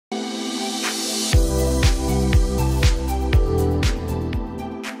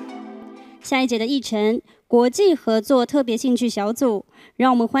下一节的议程，国际合作特别兴趣小组，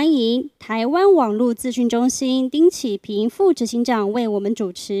让我们欢迎台湾网路资讯中心丁启平副执行长为我们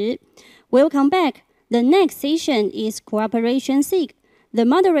主持。Welcome back. The next session is Cooperation SIG. The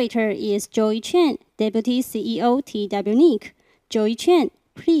moderator is Joey Chen, Deputy CEO TWNIC. Joey Chen,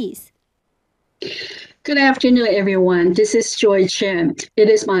 please. Good afternoon, everyone. This is Joy Chen. It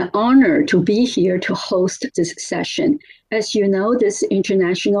is my honor to be here to host this session. As you know, this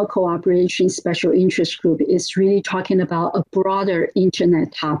International Cooperation Special Interest Group is really talking about a broader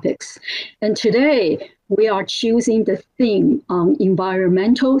Internet topics. And today, we are choosing the theme on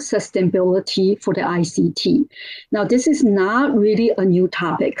environmental sustainability for the ICT. Now, this is not really a new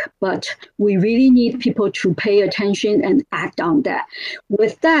topic, but we really need people to pay attention and act on that.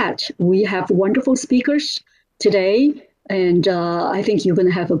 With that, we have wonderful speakers today, and I think you're going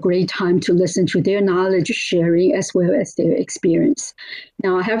to have a great time to listen to their knowledge sharing as well as their experience.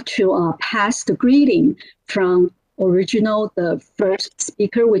 Now, I have to pass the greeting from the first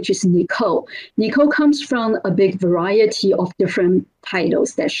speaker, which is Nicole. Nicole comes from a big variety of different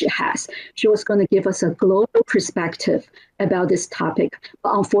titles that she has. She was going to give us a global perspective about this topic.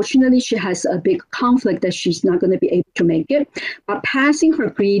 But unfortunately, she has a big conflict that she's not going to be able to make it. But passing her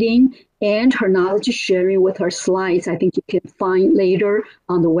greeting and her knowledge sharing with her slides, I think you can find later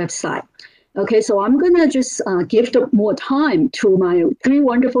on the website. Okay, so I'm going to just give more time to my three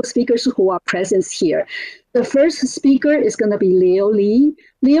wonderful speakers who are present here. The first speaker is going to be Leo Lee.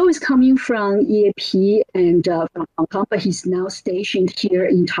 Leo is coming from EAP and from Hong Kong, but he's now stationed here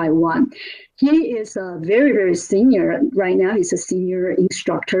in Taiwan. He is very, very senior. Right now, he's a senior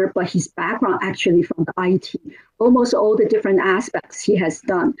instructor, but his background actually from the IT, almost all the different aspects he has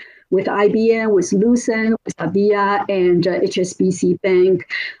done with IBM, with Lucent, with Avia, and HSBC Bank.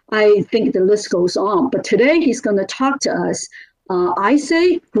 I think the list goes on. But today, he's going to talk to us. I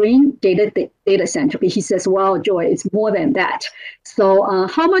say green data center, but he says, well, Joy, it's more than that. So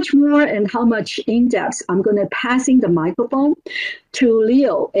how much more and how much in depth? I'm going to passing the microphone to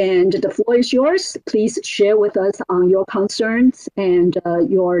Leo, and the floor is yours. Please share with us on your concerns and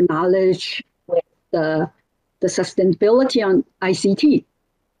your knowledge with the sustainability on ICT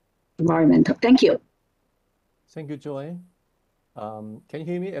environmental. Thank you. Thank you, Joy. Can you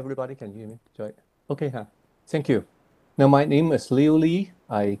hear me? Everybody can hear me, Joy? Okay, huh? Thank you. Now, my name is Leo Lee.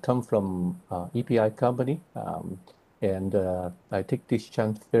 I come from EPI company, and I take this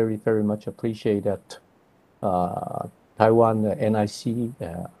chance very, very much appreciate that Taiwan NIC,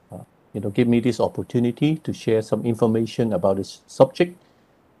 give me this opportunity to share some information about this subject.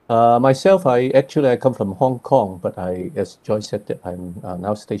 Myself, I come from Hong Kong, but as Joy said, that I'm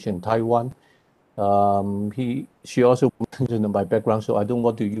now stationed in Taiwan. She also mentioned my background, so I don't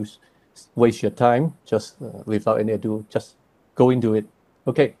want to waste your time. Just without any ado, just go into it.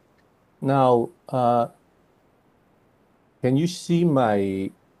 Okay. Now, can you see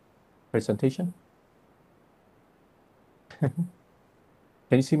my presentation? Can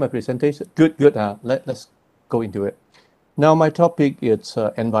you see my presentation? Good, good. Let's go into it. Now, my topic is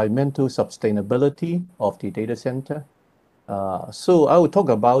environmental sustainability of the data center. So I will talk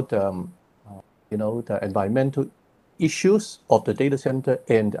about, the environmental issues of the data center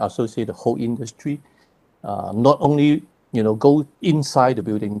and associate the whole industry, not only, go inside the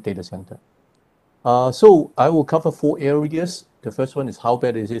building data center. So I will cover 4 areas. The first one is how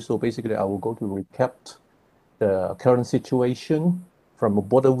bad is it? So basically, I will go to recap the current situation from a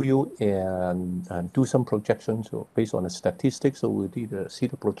broader view and do some projections based on the statistics. So we'll see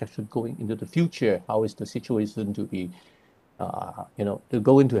the projection going into the future. How is the situation to be,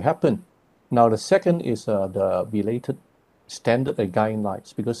 going to happen? Now, the second is the related standard and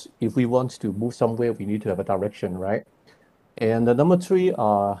guidelines, because if we want to move somewhere, we need to have a direction, right? And the number 3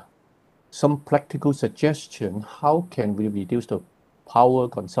 are some practical suggestion. How can we reduce the power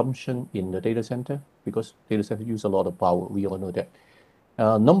consumption in the data center? Because data center use a lot of power. We all know that.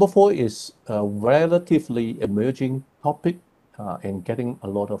 Number 4 is a relatively emerging topic and getting a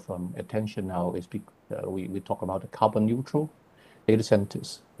lot of attention now. Is we talk about the carbon neutral data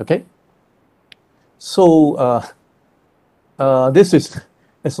centers. Okay. So this is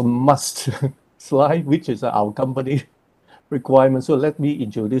a must slide, which is our company requirement. So let me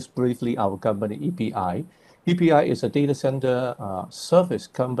introduce briefly our company, EPI. EPI is a data center service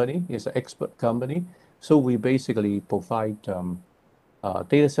company. It's an expert company. So we basically provide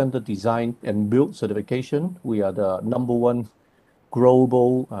data center design and build certification. We are the #1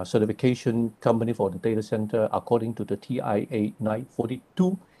 global certification company for the data center according to the TIA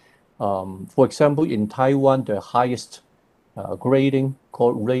 942. For example, in Taiwan, the highest grading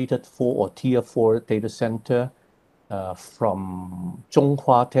called rated 4 or tier 4 data center from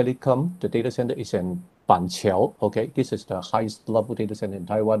Chunghua Telecom. The data center is in Banqiao. Okay, this is the highest level data center in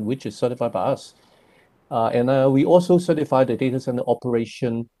Taiwan, which is certified by us. And we also certify the data center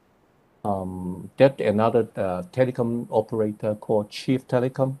operation that another telecom operator called Chief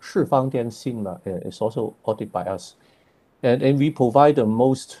Telecom, 世方电信 is also audited by us. And we provide the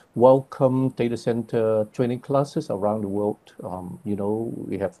most welcome data center training classes around the world.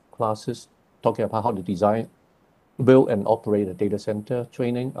 We have classes talking about how to design, build, and operate a data center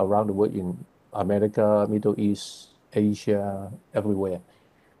training around the world in America, Middle East, Asia, everywhere.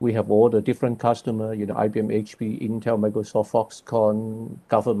 We have all the different customers, IBM, HP, Intel, Microsoft, Foxconn,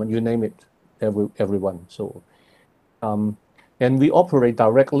 government, you name it, everyone. So, and we operate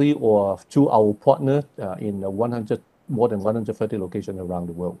directly or through our partner in more than 130 locations around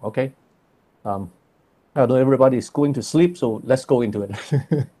the world. Okay. I know everybody is going to sleep, so let's go into it.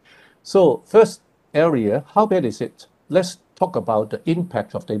 So first area, how bad is it? Let's talk about the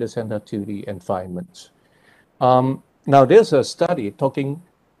impact of data center to the environment. Now there's a study taking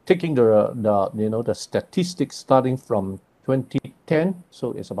the statistics starting from 2010,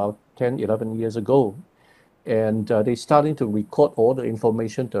 so it's about 10-11 years ago, and they're starting to record all the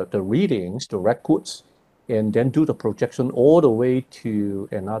information, the readings, the records, and then do the projection all the way to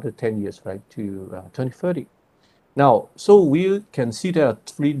another 10 years, right, to 2030. Now, so we can see there are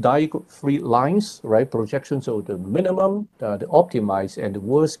three lines, right, projections. So the minimum, the optimized, and the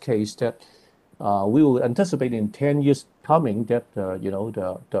worst case that we will anticipate in 10 years coming that the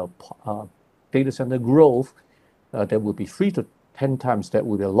data center growth that will be 3 to 10 times. That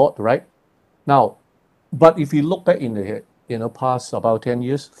will be a lot, right? Now, but if you look back in the past about 10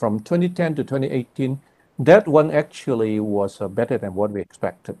 years, from 2010 to 2018, that one actually was better than what we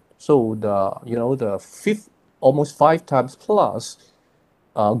expected. So the almost 5 times plus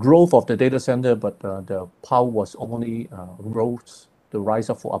growth of the data center, but the power was only rose the rise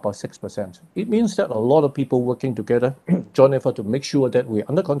up for about 6%. It means that a lot of people working together, join effort to make sure that we're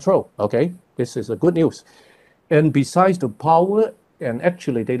under control. Okay, this is a good news. And besides the power, and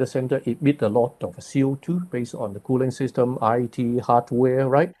actually data center emit a lot of CO2 based on the cooling system, IT, hardware,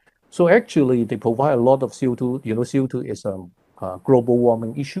 right? So actually they provide a lot of CO2. CO2 is a global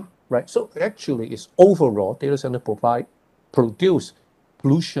warming issue, right? So actually it's overall data center produce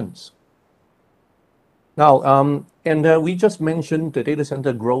pollutions. Now, we just mentioned the data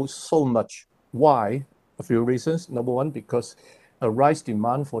center grows so much. Why? A few reasons. Number one, because a rise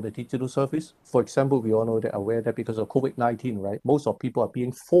demand for the digital service. For example, we all know that aware that because of COVID-19, right? Most of people are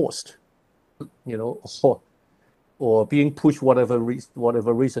being forced, or being pushed, whatever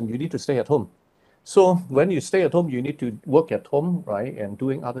reason, you need to stay at home. So when you stay at home, you need to work at home, right? And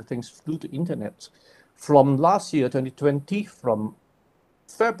doing other things through the internet. From last year, 2020, from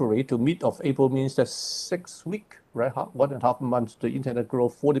February to mid of April means that 6 weeks, right? 1.5 months, the internet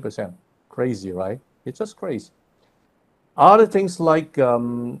growth 40%. Crazy, right? It's just crazy. Other things like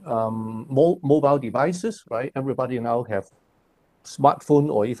mobile devices, right? Everybody now have smartphone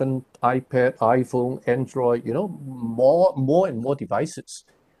or even iPad, iPhone, Android, more and more devices.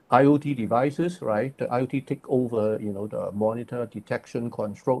 IoT devices, right? The IoT take over, the monitor, detection,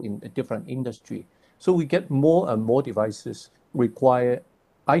 control in a different industry. So we get more and more devices require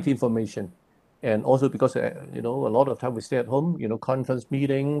IT information. And also because, a lot of time we stay at home, conference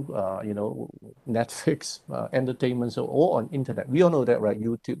meeting, Netflix, entertainment, so all on internet. We all know that, right?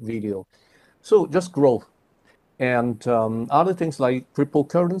 YouTube video. So just growth. And other things like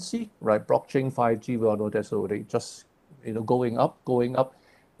cryptocurrency, right? Blockchain, 5G, we all know that. So they just, going up.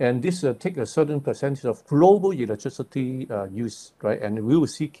 And this take a certain percentage of global electricity use, right? And we will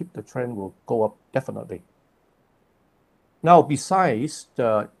keep the trend will go up definitely. Now, besides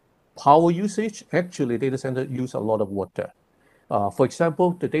the power usage, actually data center use a lot of water. For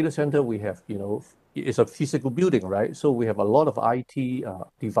example, the data center we have, is a physical building, right? So we have a lot of IT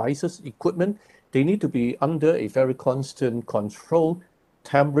devices, equipment. They need to be under a very constant control,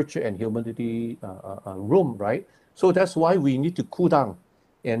 temperature and humidity room, right? So that's why we need to cool down.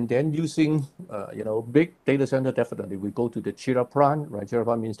 And then using, big data center, definitely we go to the chiller plant, right? Chiller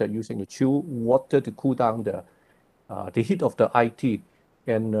plant means that using the chill water to cool down the heat of the IT.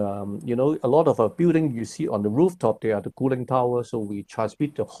 And, a lot of a building you see on the rooftop, they are the cooling tower. So we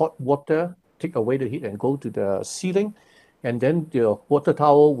transmit the hot water, take away the heat and go to the ceiling. And then the water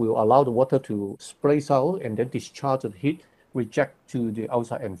tower will allow the water to spray out and then discharge the heat, reject to the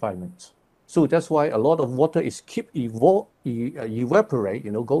outside environment. So that's why a lot of water is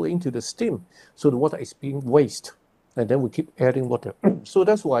evaporate, go into the steam. So the water is being wasted. And then we keep adding water. So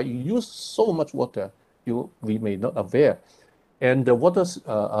that's why you use so much water, we may not aware. And the water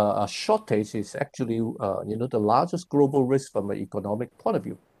shortage is actually, the largest global risk from an economic point of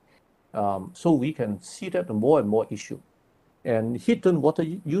view. So we can see that more and more issue. And hidden water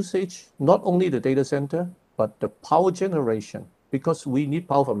usage, not only the data center, but the power generation, because we need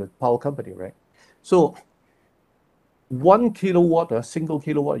power from the power company, right? So 1 kilowatt, a single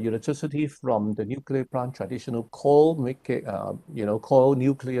kilowatt electricity from the nuclear plant, traditional coal, coal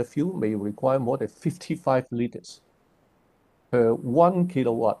nuclear fuel may require more than 55 liters per 1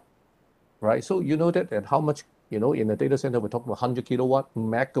 kilowatt, right? So you know that, and how much, in the data center, we're talking about 100 kilowatt,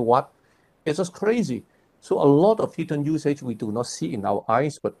 megawatt. It's just crazy. So a lot of hidden usage we do not see in our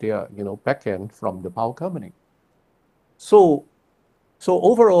eyes, but they are, back end from the power company. So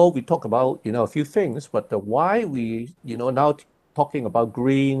overall, we talk about, a few things, but the why we, now talking about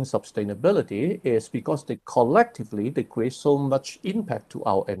green sustainability is because they collectively, they create so much impact to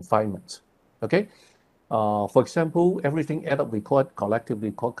our environment, okay? For example, everything add up, we call it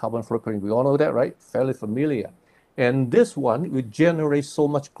collectively called carbon footprint. We all know that, right? Fairly familiar. And this one will generate so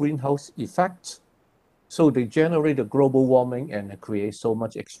much greenhouse effects. So they generate the global warming and create so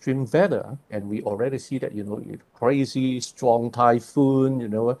much extreme weather. And we already see that, crazy, strong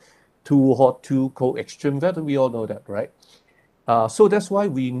typhoon, too hot, too cold, extreme weather. We all know that, right? So that's why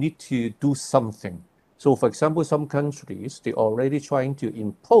we need to do something. So for example, some countries, they're already trying to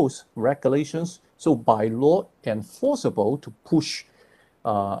impose regulations. So by law enforceable to push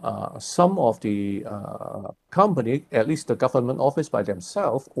some of the company, at least the government office by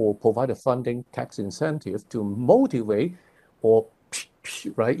themselves, or provide a funding tax incentive to motivate or,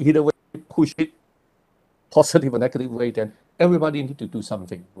 right, either way, push it positive or negative way, then everybody need to do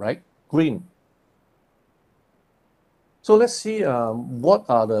something, right? Green. So let's see what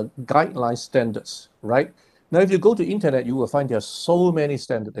are the guideline standards, right? Now, if you go to internet, you will find there are so many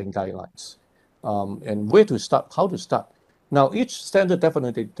standards and guidelines. And where to start, how to start. Now, each standard,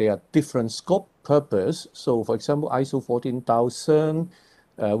 definitely, there are different scope, purpose. So, for example, ISO 14000,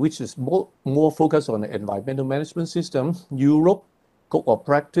 which is more focused on the environmental management system. Europe, Code of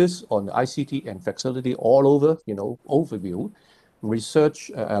Practice on the ICT and facility all over, overview.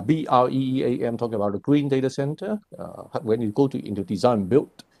 Research, BREEAM, talking about the green data center. When you go into design and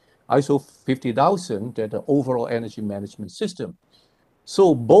build, ISO 50000, that's the overall energy management system.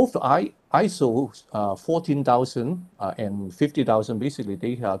 So both ISO 14000 and 50000, basically,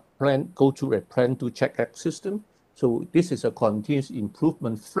 they have go through a plan to check act system. So this is a continuous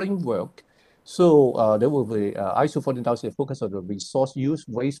improvement framework. So there will be ISO 14000 focus on the resource use,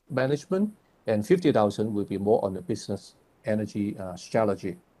 waste management, and 50000 will be more on the business energy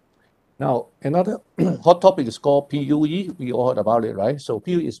strategy. Now, another hot topic is called PUE. We all heard about it, right? So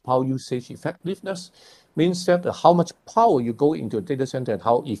PUE is power usage effectiveness, means that how much power you go into a data center and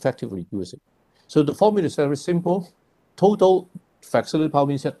how effectively you use it. So the formula is very simple. Total facility power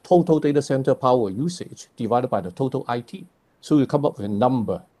means that total data center power usage divided by the total IT. So you come up with a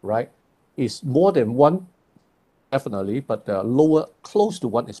number, right? It's more than 1, definitely, but lower, close to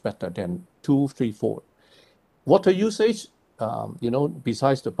 1 is better than 2, 3, 4. Water usage,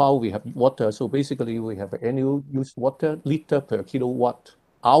 besides the power, we have water. So basically, we have annual use water, liter per kilowatt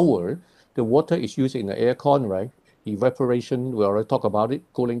hour. The water is used in the aircon, right? Evaporation, we already talked about it.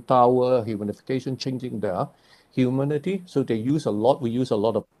 Cooling tower, humidification, changing the humidity. So they use a lot, we use a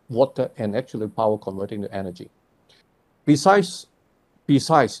lot of water and actually power converting to energy. Besides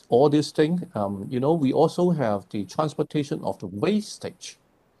all these things, we also have the transportation of the wastage.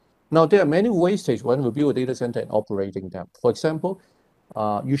 Now, there are many wastage when we build a data center and operating them. For example,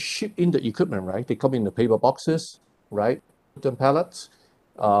 you ship in the equipment, right? They come in the paper boxes, right? Wooden pallets,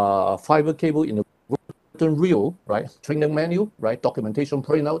 fiber cable in the wooden reel, right? Training manual, right? Documentation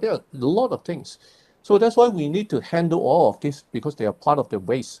printout. There are a lot of things. So that's why we need to handle all of this because they are part of the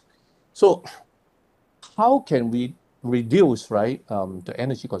waste. So how can we reduce, right, the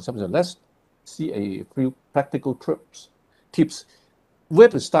energy consumption? Let's see a few practical tips. Where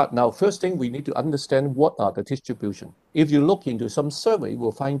to start now? First thing, we need to understand what are the distribution. If you look into some survey, you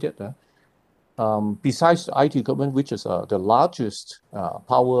will find that besides the IT equipment, which is the largest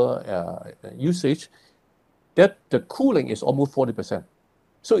power usage, that the cooling is almost 40%.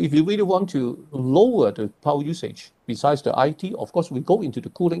 So if you really want to lower the power usage, besides the IT, of course, we go into the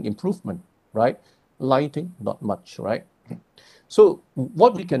cooling improvement, right? Lighting, not much, right? So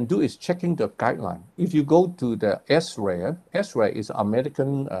what we can do is checking the guideline. If you go to the SRAE is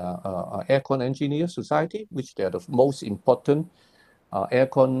American Aircon Engineer Society, which they are the most important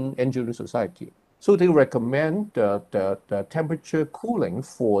aircon engineering society. So they recommend the temperature cooling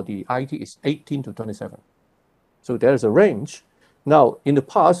for the IT is 18 to 27. So there's a range. Now, in the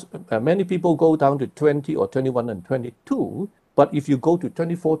past, many people go down to 20 or 21 and 22, But if you go to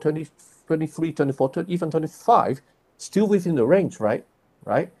 24, 20, 23, 24, 30, even 25, still within the range, right?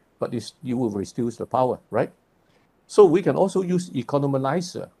 But you will reduce the power, right? So we can also use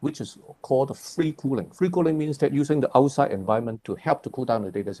economizer, which is called free cooling. Free cooling means that using the outside environment to help to cool down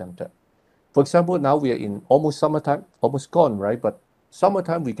the data center. For example, now we are in almost summertime, almost gone, right? But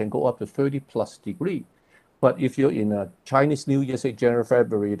summertime, we can go up to 30 plus degree. But if you're in a Chinese New Year, say January,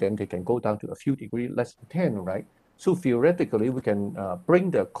 February, then they can go down to a few degrees, less than 10, right? So theoretically, we can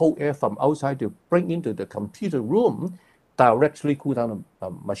bring the cold air from outside to bring into the computer room, directly cool down a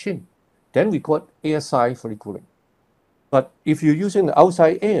machine. Then we call it air-side free cooling. But if you're using the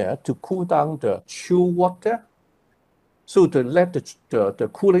outside air to cool down the chill water, so to let the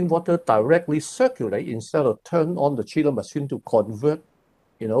cooling water directly circulate instead of turn on the chiller machine to convert,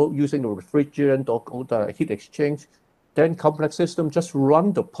 using the refrigerant or the heat exchange, then complex system just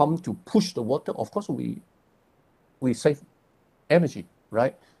run the pump to push the water. Of course, we save energy,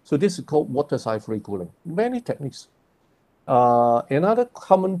 right? So this is called water side free cooling. Many techniques. Another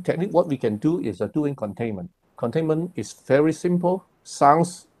common technique, what we can do is doing containment. Containment is very simple,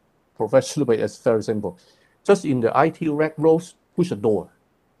 sounds professional, but it's very simple. Just in the IT rack rows, push a door,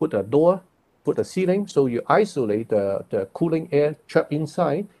 put a ceiling, so you isolate the cooling air trapped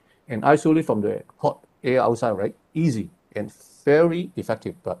inside and isolate from the hot air outside, right? Easy and very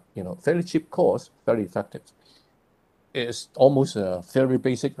effective, but very cheap cost, very effective. It's almost very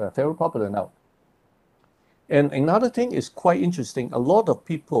basic, very popular now. And another thing is quite interesting. A lot of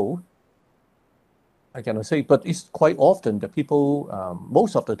people, I cannot say, but it's quite often the people,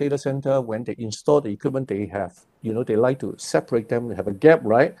 most of the data center, when they install the equipment, they have, they like to separate them, they have a gap,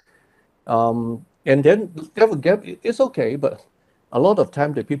 right? And then have a gap, it's okay, but a lot of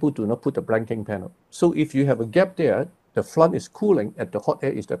time the people do not put the blanking panel. So if you have a gap there, the front is cooling and the hot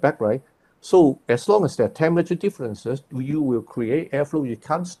air is the back, right? So as long as there are temperature differences, you will create airflow, you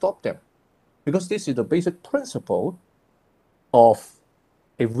can't stop them. Because this is the basic principle of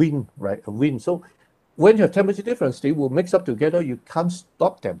a wind, right? A wind. So when you have temperature difference, they will mix up together, you can't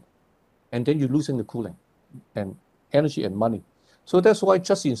stop them. And then you're losing the cooling and energy and money. So that's why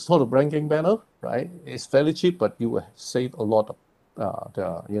just install the blanking panel, right? It's fairly cheap, but you will save a lot of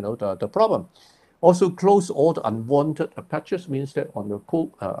the problem. Also close all the unwanted patches, means that on the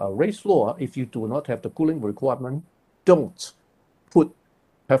raised floor, if you do not have the cooling requirement, don't put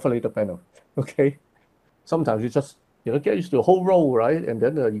perforated panel, okay? Sometimes you just get used to the whole row, right? And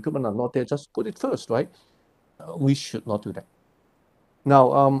then the equipment are not there, just put it first, right? We should not do that.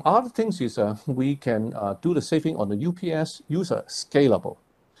 Now, other things is we can do the saving on the UPS, use a scalable.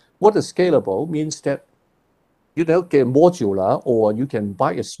 What is scalable means that get modular, or you can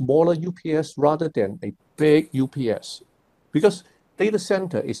buy a smaller UPS rather than a big UPS. Because data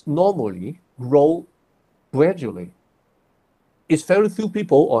center is normally grow gradually. It's very few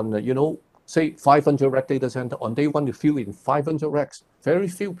people on, say 500 rack data center, on day one you fill in 500 racks. Very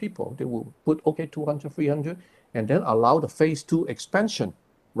few people, they will put, 200, 300, and then allow the phase 2 expansion,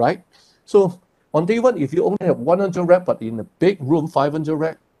 right? So on day one, if you only have 100 rack, but in a big room, 500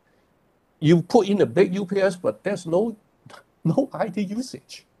 rack, you put in a big UPS, but there's no IT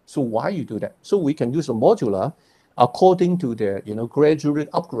usage. So why you do that? So we can use a modular according to the gradual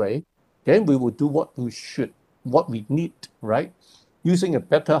upgrade. Then we will do what we need, right? Using a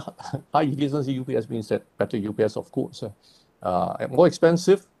better high efficiency UPS means that better UPS, of course, more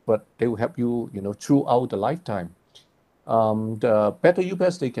expensive, but they will help you, throughout the lifetime. The better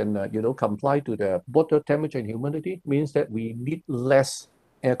UPS, they can, comply to the water temperature and humidity, means that we need less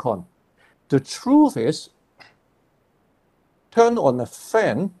aircon. The truth is, turn on a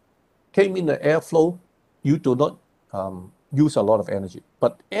fan, came in the airflow, you do not use a lot of energy.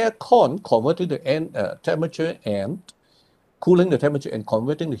 But aircon, converting the temperature and cooling the temperature and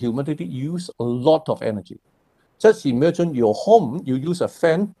converting the humidity, use a lot of energy. Just imagine your home, you use a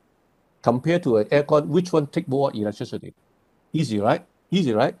fan compared to an aircon, which one take more electricity? Easy, right?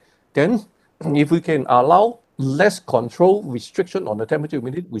 Easy, right? Then if we can allow less control restriction on the temperature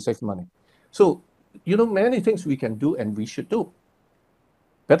humidity, we save money. So, many things we can do and we should do.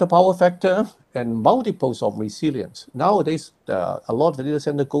 Better power factor and multiples of resilience. Nowadays, a lot of the data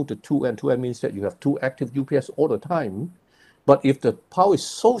center go to 2N. 2N means that you have 2 active UPS all the time. But if the power is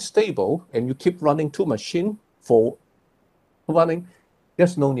so stable and you keep running 2 machines for running,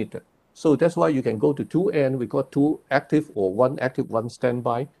 there's no need. So that's why you can go to 2N. We got 2 active or 1 active, 1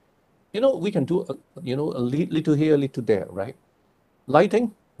 standby. We can do a little here, little there, right?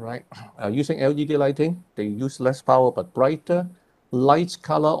 Lighting, right? Using LED lighting, they use less power but brighter. Lights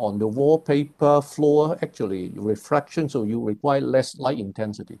color on the wallpaper, floor, actually refraction, so you require less light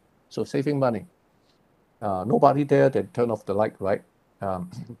intensity. So saving money. nobody there, then turn off the light, right?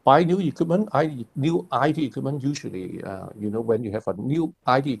 Buy new equipment, new IT equipment, usually, when you have a new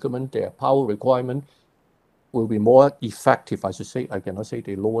IT equipment, their power requirement will be more effective, I should say. I cannot say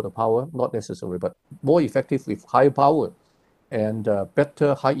they lower the power, not necessarily, but more effective with high power and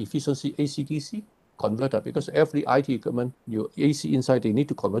better high efficiency AC-DC converter, because every IT equipment, your AC inside, they need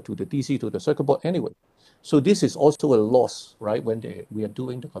to convert to the DC to the circuit board anyway. So this is also a loss, right, when we are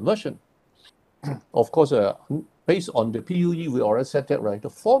doing the conversion. Of course, based on the PUE, we already said that, right? The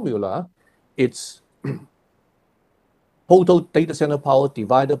formula, it's total data center power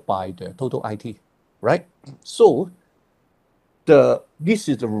divided by the total IT, right? So this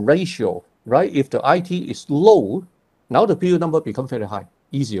is the ratio, right? If the IT is low, now the PUE number becomes very high,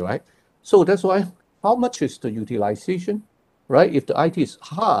 easy, right? So that's why, how much is the utilization, right? If the IT is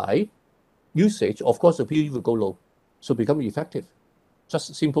high usage, of course, the PUE will go low, so become effective.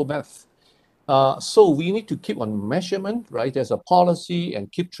 Just simple math. So we need to keep on measurement, right? There's a policy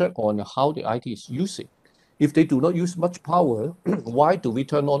and keep track on how the IT is using. If they do not use much power, why do we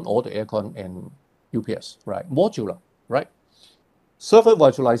turn on all the aircon and UPS, right? Modular, right? Server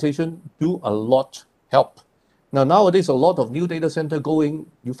virtualization do a lot help. Now, nowadays, a lot of new data center going,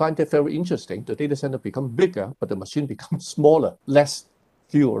 you find that very interesting. The data center become bigger, but the machine becomes smaller, less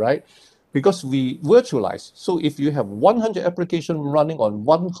fuel, right? Because we virtualize. So if you have 100 applications running on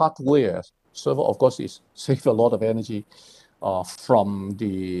one hardware server, of course, it saves a lot of energy from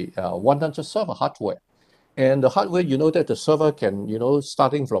the 100 server hardware. And the hardware, that the server can,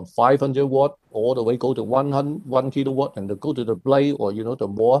 starting from 500 watt all the way go to 1 kilowatt, and go to the blade, or, the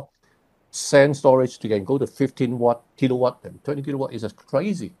more SAN storage, you can go to 15 kilowatt and 20 kilowatt. Is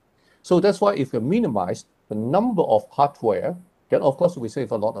crazy. So that's why if you minimize the number of hardware, then of course we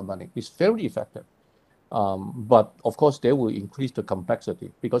save a lot of money. It's very effective. But of course, they will increase the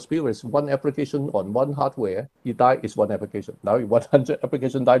complexity, because previously one application on one hardware, you die is one application. Now 100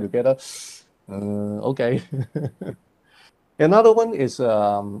 applications die together. Okay. Another one is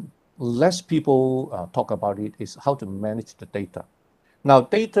less people talk about it, is how to manage the data. Now,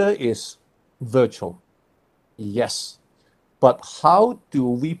 data is virtual, yes, but how do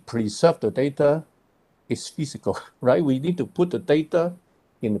we preserve the data is physical, right? We need to put the data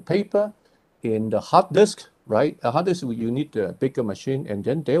in the paper, in the hard disk, right? A hard disk, you need a bigger machine, and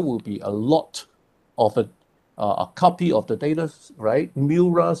then there will be a lot of a copy of the data, right?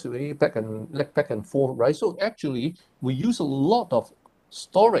 Mirrors, back and forth, right? So actually, we use a lot of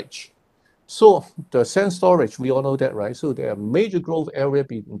storage. So the SAN storage, we all know that, right? So there are major growth area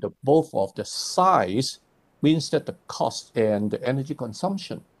between both of the size, means that the cost and the energy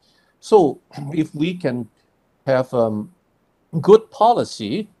consumption. So if we can have good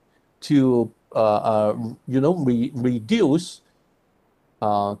policy to reduce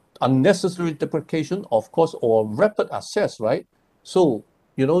unnecessary duplication, of course, or rapid access, right? So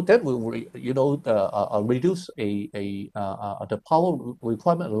that will reduce the power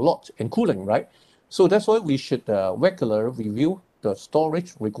requirement a lot, and cooling, right? So that's why we should regularly review the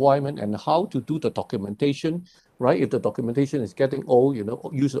storage requirement and how to do the documentation, right? If the documentation is getting old,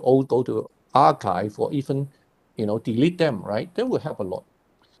 use old, go to archive, or even delete them, right? That will help a lot.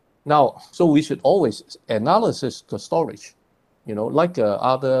 Now, so we should always analyze the storage, like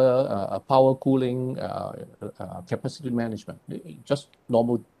other power cooling, capacity management, just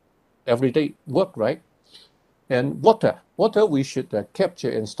normal everyday work, right? And water, we should capture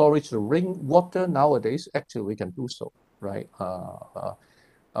and storage the rainwater nowadays. Actually, we can do so, right?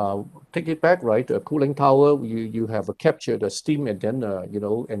 Take it back, right? A cooling tower, you have a capture the steam, and then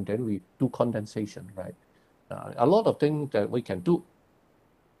and then we do condensation, right? A lot of things that we can do.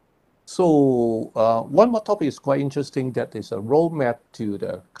 So one more topic is quite interesting, that is a roadmap to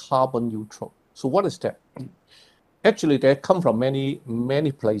the carbon neutral. So what is that? Actually, they come from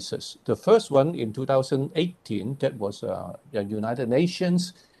many places. The first one in 2018, that was the United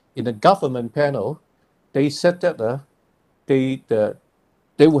Nations. In the government panel, they said that they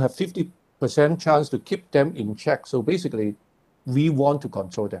will have 50% chance to keep them in check. So basically, we want to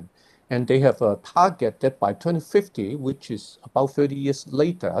control them. And they have a target that by 2050, which is about 30 years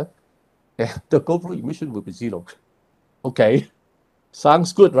later, the global emission will be zero. Okay,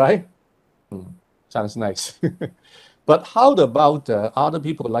 sounds good, right? Sounds nice. But how about other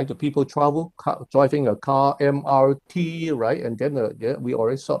people, like the people driving a car, MRT, right? And then we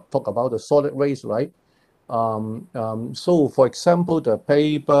already talk about the solid waste, right? So for example, the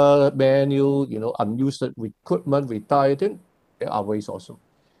paper, manual, unused equipment, retired, there are waste also.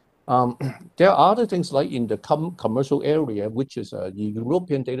 There are other things like in the commercial area, which is a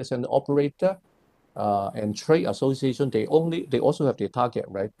European data center operator. and trade association, they also have their target,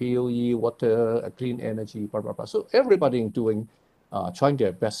 right? POE, water, clean energy, blah, blah, blah. So everybody doing, trying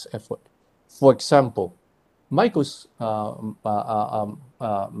their best effort. For example, Microsoft,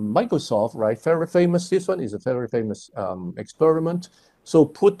 right? Very famous. This one is a very famous experiment. So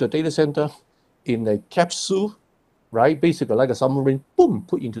put the data center in a capsule, right? Basically like a submarine, boom,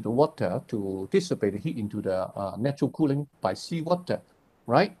 put into the water to dissipate the heat into the natural cooling by seawater,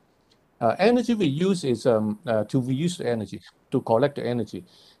 right? Energy we use is to reuse the energy, to collect the energy.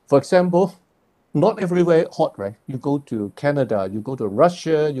 For example, not everywhere hot, right? You go to Canada, you go to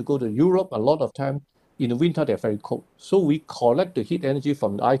Russia, you go to Europe, a lot of time in the winter, they're very cold. So we collect the heat energy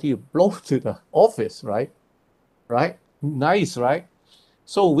from the IT, blow to the office, right? Right? Nice, right?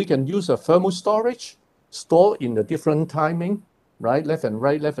 So we can use a thermal storage, store in the different timing, right? Left and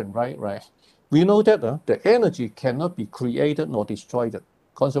right, right? We know that the energy cannot be created nor destroyed.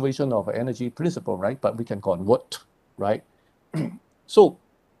 Conservation of energy principle, right? But we can convert, right? So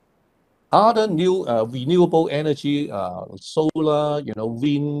other new renewable energy, solar,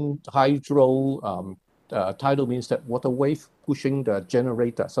 wind, hydro, tidal means that water wave pushing the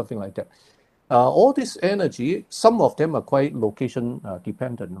generator, something like that. All this energy, some of them are quite location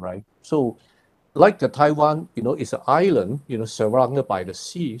dependent, right? So like the Taiwan, it's an island, surrounded by the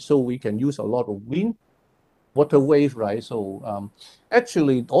sea. So we can use a lot of wind, water wave, right? So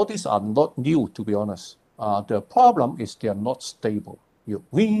actually, all these are not new, to be honest. The problem is they are not stable.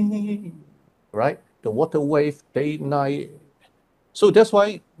 Right? The water wave, day, night. So that's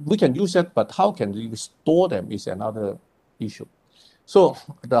why we can use it, but how can we store them is another issue. So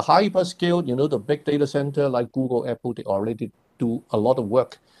the hyperscale, the big data center like Google, Apple, they already do a lot of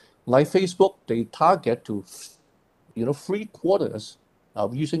work. Like Facebook, they target to, 3/4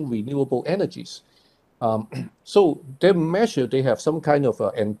 of using renewable energies. So they measure, they have some kind of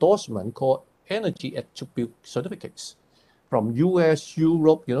endorsement called energy attribute certificates from US,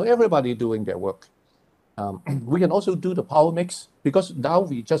 Europe, everybody doing their work. We can also do the power mix because now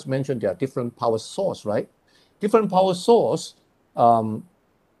we just mentioned there are different power source, right? Different power source,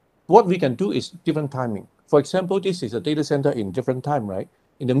 what we can do is different timing. For example, this is a data center in different time, right?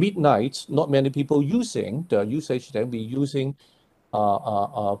 In the midnight, not many people using the usage, then we're using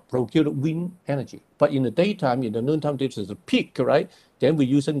procured wind energy. But in the daytime, in the noontime, this is a peak, right? Then we're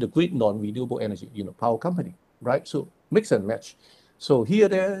using the grid non-renewable energy, power company, right? So mix and match. So here,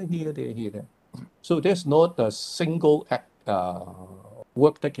 there, here, there, here, there. So there's not a single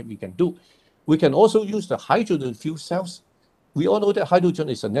work that we can do. We can also use the hydrogen fuel cells. We all know that hydrogen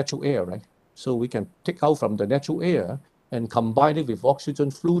is a natural air, right? So we can take out from the natural air and combine it with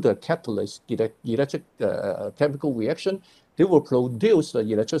oxygen through the catalyst, electric chemical reaction. They will produce the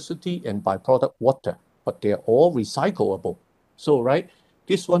electricity and byproduct water, but they're all recyclable. So, right,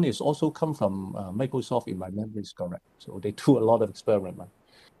 this one is also come from Microsoft, if my memory is correct. So they do a lot of experiment. Right?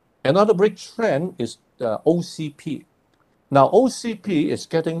 Another big trend is OCP. Now, OCP is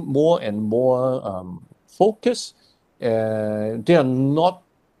getting more and more focused. They are not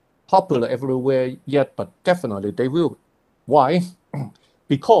popular everywhere yet, but definitely they will. Why?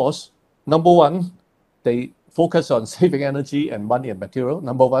 Because, number one, they focus on saving energy and money and material.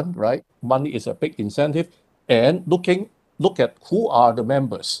 Number one, right? Money is a big incentive. And look at who are the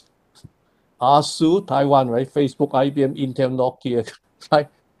members. ASU, Taiwan, right? Facebook, IBM, Intel, Nokia, right?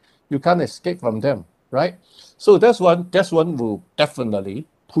 You can't escape from them, right? So that's one will definitely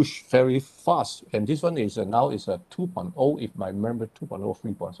push very fast. And this one is now is a 2.0, if I remember, 2.0,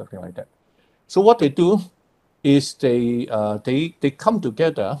 3.0, something like that. So what they do is they come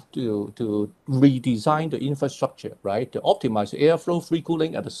together to redesign the infrastructure, right? To optimize the airflow, free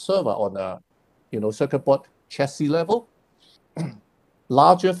cooling at the server on a circuit board chassis level,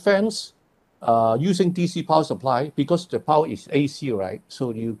 larger fans, using DC power supply because the power is AC, right?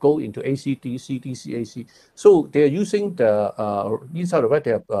 So you go into AC, DC, DC, AC. So they're using the inside of it,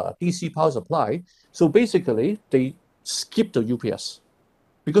 they have DC power supply. So basically, they skip the UPS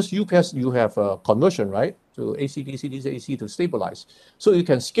because UPS you have a conversion, right? To AC, DC, DC, AC to stabilize. So you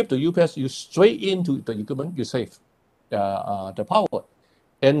can skip the UPS, you straight into the equipment, you save the power,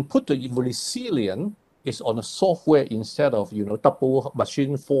 and put the resilient is on a software instead of double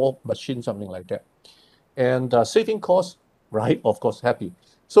machine, 4 machine, something like that. And saving costs, right? Of course, happy.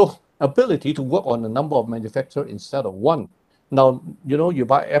 So ability to work on a number of manufacturers instead of one. Now, you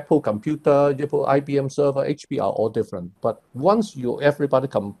buy Apple computer, Apple IBM server, HP are all different. But once everybody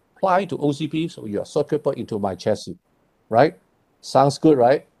comply to OCP, so you are circuit board into my chassis, right? Sounds good,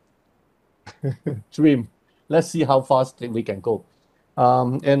 right? Dream. Let's see how fast we can go.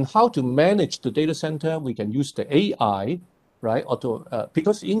 And how to manage the data center, we can use the AI right? Or to,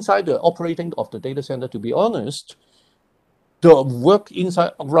 because inside the operating of the data center, to be honest, the work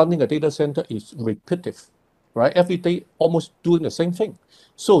inside running a data center is repetitive, right? Every day, almost doing the same thing.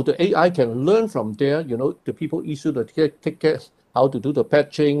 So the AI can learn from there, the people issue the ticket, how to do the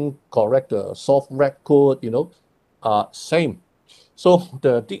patching, correct the software code, same. So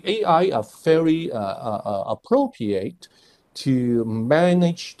the AI are very appropriate to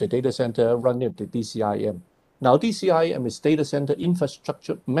manage the data center running the DCIM. Now, DCIM is Data Center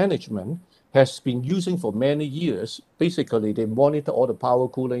Infrastructure Management, has been using for many years. Basically, they monitor all the power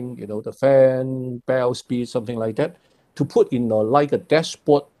cooling, the fan, bell speed, something like that, to put in like a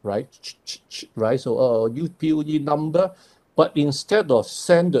dashboard, right? Right. So PUE number, but instead of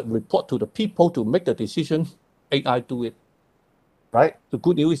send the report to the people to make the decision, AI do it. Right. The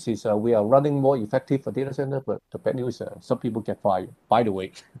good news is we are running more effective for data center, but the bad news is some people get fired. By the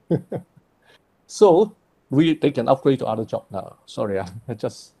way, so they can upgrade to other job now. Sorry,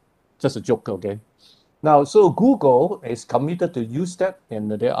 just a joke, okay? Now, so Google is committed to use that,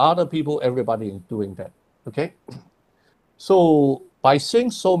 and there are other people, everybody is doing that, okay? So by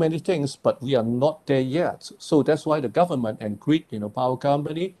saying so many things, but we are not there yet. So that's why the government and grid, power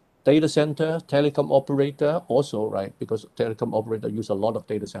company, data center, telecom operator also, right? Because telecom operator use a lot of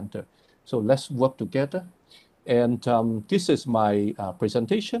data center. So let's work together. And this is my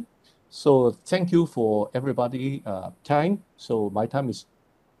presentation. So thank you for everybody time. So my time is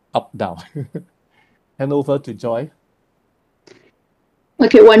up now. Hand over to Joy.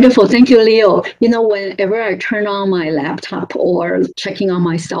 Okay, wonderful. Thank you, Leo. Whenever I turn on my laptop or checking on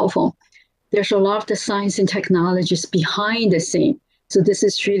my cell phone, there's a lot of the science and technologies behind the scene. So this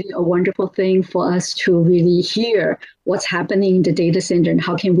is really a wonderful thing for us to really hear what's happening in the data center and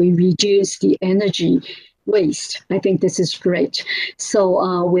how can we reduce the energy waste. I think this is great.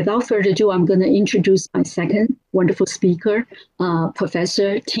 So without further ado, I'm going to introduce my second wonderful speaker,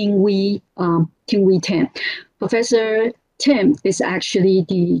 Professor Ting-Wei Tan. Professor Tim is actually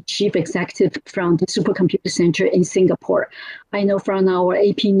the chief executive from the Supercomputer Center in Singapore. I know from our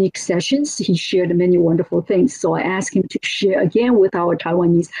APNIC sessions, he shared many wonderful things. So I asked him to share again with our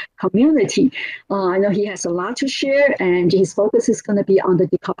Taiwanese community. I know he has a lot to share, and his focus is going to be on the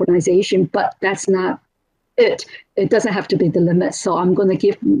decarbonization, but that's not it. It doesn't have to be the limit. So I'm going to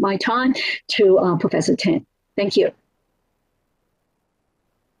give my time to Professor Tan. Thank you.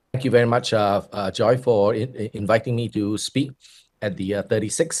 Thank you very much, Joy, for inviting me to speak at the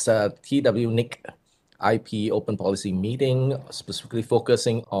 36th TWNIC IP Open Policy Meeting, specifically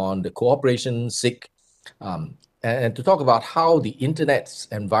focusing on the cooperation SIG, and to talk about how the Internet's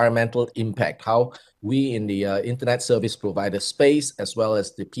environmental impact, how we in the Internet service provider space, as well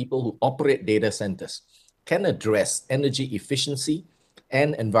as the people who operate data centers, can address energy efficiency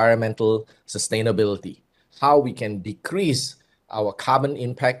and environmental sustainability, how we can decrease our carbon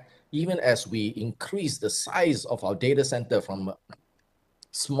impact, even as we increase the size of our data center from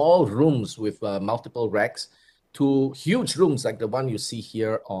small rooms with multiple racks to huge rooms like the one you see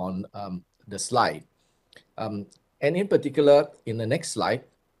here on the slide. And in particular, in the next slide,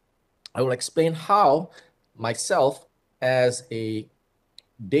 I will explain how myself as a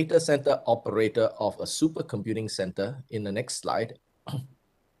data center operator of a supercomputing center, in the next slide,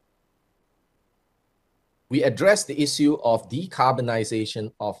 we address the issue of decarbonization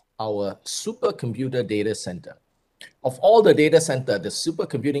of our supercomputer data center. Of all the data center, the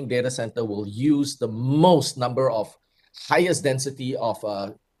supercomputing data center will use the most number of highest density of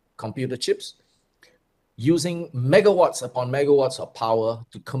computer chips, using megawatts upon megawatts of power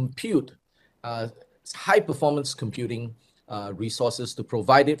to compute high performance computing resources to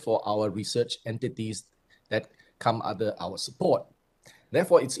provide it for our research entities that come under our support.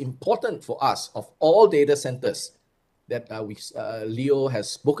 Therefore, it's important for us, of all data centers that Leo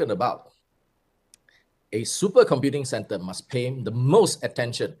has spoken about, a supercomputing center must pay the most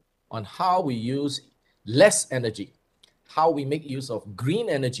attention on how we use less energy, how we make use of green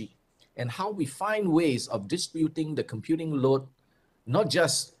energy, and how we find ways of distributing the computing load, not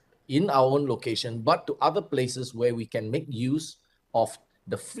just in our own location, but to other places where we can make use of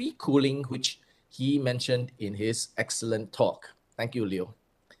the free cooling, which he mentioned in his excellent talk. Thank you, Leo.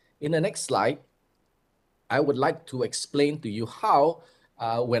 In the next slide, I would like to explain to you how,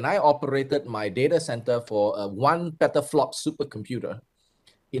 when I operated my data center for a 1 petaflop supercomputer,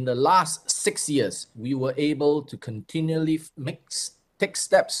 in the last 6 years, we were able to continually take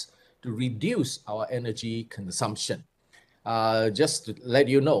steps to reduce our energy consumption. Just to let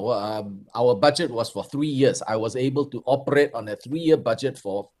you know, our budget was for 3 years. I was able to operate on a 3-year budget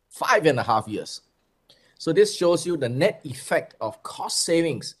for 5.5 years. So this shows you the net effect of cost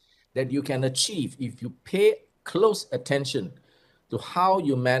savings that you can achieve if you pay close attention to how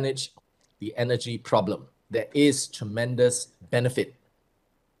you manage the energy problem. There is tremendous benefit.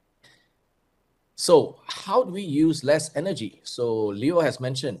 So how do we use less energy? So Leo has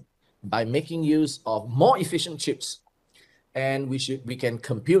mentioned by making use of more efficient chips, and we can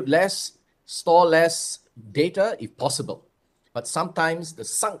compute less, store less data if possible. But sometimes the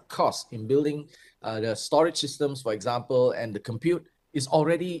sunk cost in building the storage systems, for example, and the compute is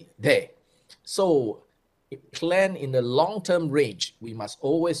already there. So plan in the long-term range. We must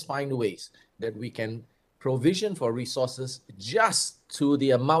always find ways that we can provision for resources just to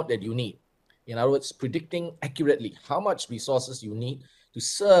the amount that you need. In other words, predicting accurately how much resources you need to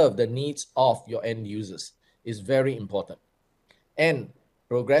serve the needs of your end users is very important. And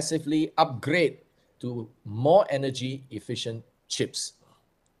progressively upgrade to more energy efficient chips.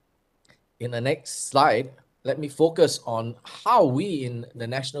 In the next slide, let me focus on how we in the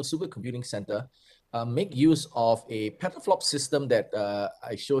National Supercomputing Center make use of a petaflop system that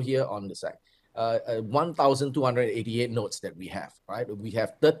I show here on the side. 1,288 nodes that we have, right? We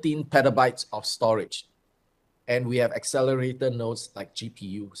have 13 petabytes of storage, and we have accelerator nodes like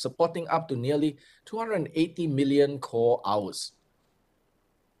GPU, supporting up to nearly 280 million core hours.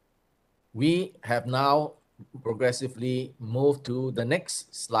 We have now progressively moved to the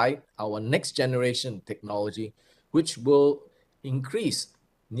next slide, our next generation technology, which will increase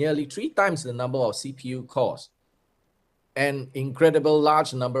nearly 3 times the number of CPU cores, an incredible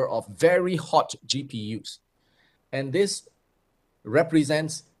large number of very hot GPUs. And this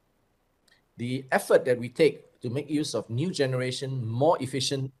represents the effort that we take to make use of new generation, more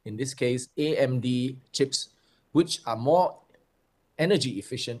efficient, in this case, AMD chips, which are more energy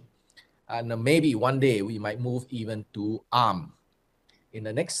efficient. And maybe one day we might move even to ARM. In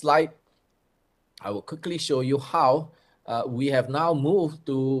the next slide, I will quickly show you how we have now moved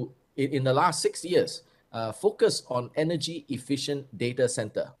to, in the last 6 years, focus on energy efficient data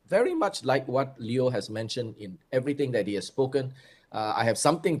center. Very much like what Leo has mentioned in everything that he has spoken. I have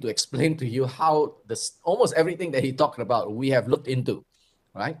something to explain to you how almost everything that he talked about, we have looked into,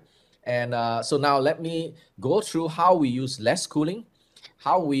 right? And so now let me go through how we use less cooling,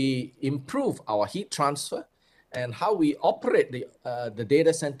 how we improve our heat transfer, and how we operate the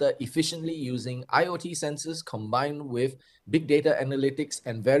data center efficiently using IoT sensors combined with big data analytics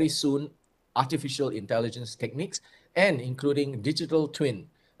and very soon artificial intelligence techniques, and including digital twin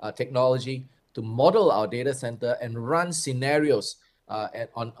technology to model our data center and run scenarios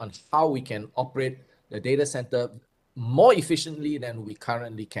on how we can operate the data center more efficiently than we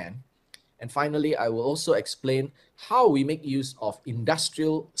currently can. And finally, I will also explain how we make use of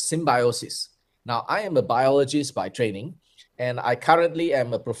industrial symbiosis. Now, I am a biologist by training, and I currently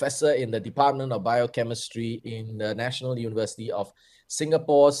am a professor in the Department of Biochemistry in the National University of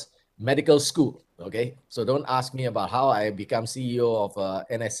Singapore's Medical School. Okay, so don't ask me about how I become CEO of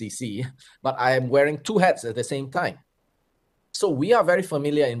NSCC, but I am wearing 2 hats at the same time. So we are very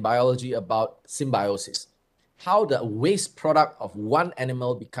familiar in biology about symbiosis, how the waste product of one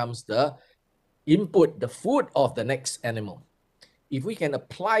animal becomes the input, the food of the next animal. If we can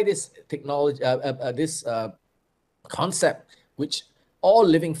apply this technology, this concept, which all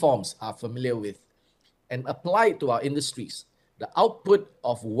living forms are familiar with, and apply it to our industries, the output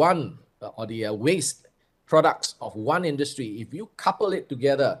of one or the waste products of one industry, if you couple it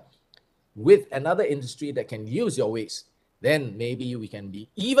together with another industry that can use your waste, then maybe we can be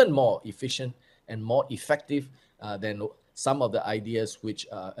even more efficient and more effective than some of the ideas which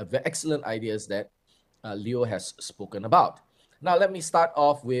are excellent ideas that Leo has spoken about. Now, let me start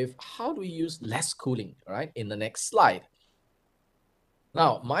off with how do we use less cooling, right? In the next slide.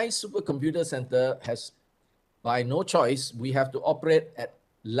 Now, my supercomputer center has, by no choice, we have to operate at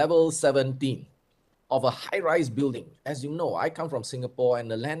level 17 of a high-rise building. As you know, I come from Singapore and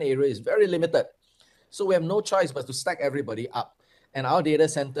the land area is very limited. So we have no choice but to stack everybody up. And our data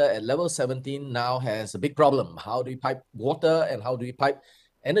center at level 17 now has a big problem. How do we pipe water and how do we pipe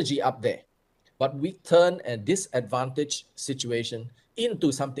energy up there? But we turn a disadvantaged situation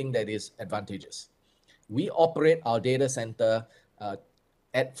into something that is advantageous. We operate our data center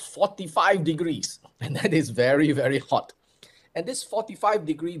at 45 degrees, and that is very, very hot. And this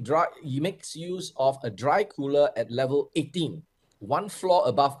 45-degree dry makes use of a dry cooler at level 18, 1 floor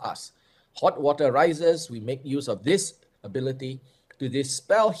above us. Hot water rises, we make use of this ability to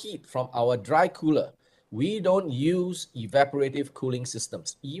dispel heat from our dry cooler. We don't use evaporative cooling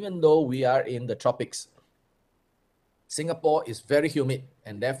systems, even though we are in the tropics. Singapore is very humid,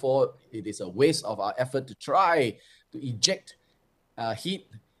 and therefore it is a waste of our effort to try to eject heat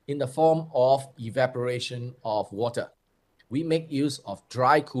in the form of evaporation of water. We make use of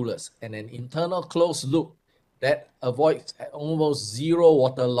dry coolers and an internal closed loop that avoids almost zero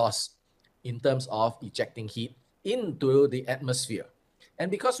water loss in terms of ejecting heat into the atmosphere.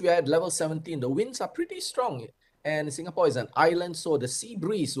 And because we are at level 17, the winds are pretty strong. And Singapore is an island, so the sea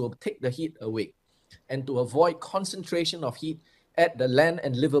breeze will take the heat away. And to avoid concentration of heat at the land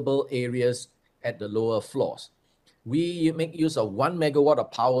and livable areas at the lower floors, we make use of 1 megawatt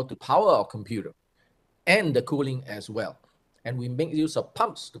of power to power our computer and the cooling as well. And we make use of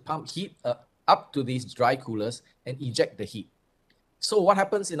pumps to pump heat up to these dry coolers and eject the heat. So what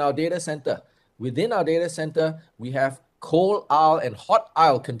happens in our data center? Within our data center, we have cold aisle and hot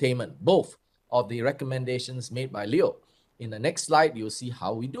aisle containment, both of the recommendations made by Leo. In the next slide, you'll see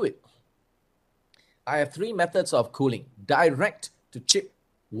how we do it. I have 3 methods of cooling: direct to chip,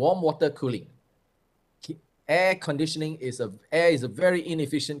 warm water cooling. Air conditioning air is a very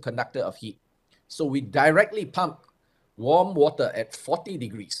inefficient conductor of heat. So we directly pump warm water at 40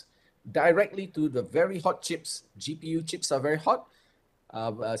 degrees directly to the very hot chips. GPU chips are very hot.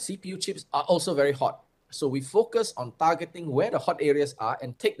 CPU chips are also very hot. So we focus on targeting where the hot areas are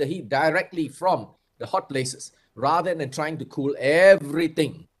and take the heat directly from the hot places rather than trying to cool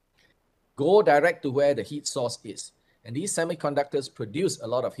everything. Go direct to where the heat source is. And these semiconductors produce a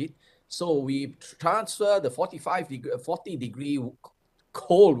lot of heat. So we transfer the 40 degree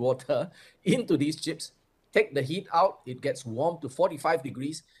cold water into these chips, take the heat out, it gets warm to 45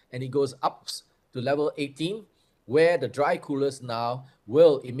 degrees, and it goes up to level 18, where the dry coolers now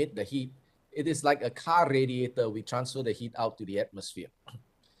will emit the heat. It is like a car radiator. We transfer the heat out to the atmosphere.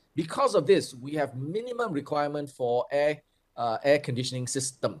 Because of this, we have minimum requirement for air conditioning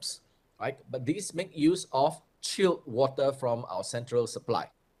systems, right? But these make use of chilled water from our central supply.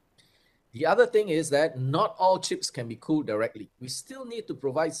 The other thing is that not all chips can be cooled directly. We still need to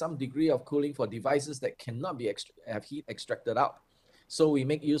provide some degree of cooling for devices that cannot have heat extracted out. So we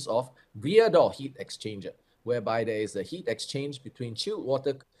make use of rear door heat exchanger, whereby there is a heat exchange between chilled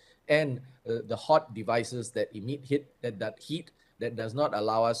water and the hot devices that emit heat, that does not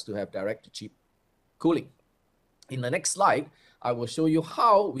allow us to have direct to chip cooling. In the next slide, I will show you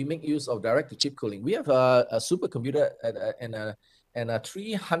how we make use of direct to chip cooling. We have a supercomputer and a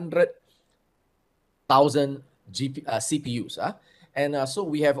 300,000 CPUs. So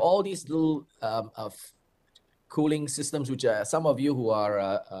we have all these little cooling systems, which some of you who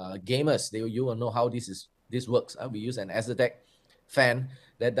are gamers, you will know how this works. We use an Aztec fan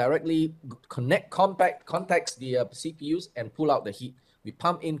that directly contacts the CPUs and pull out the heat. We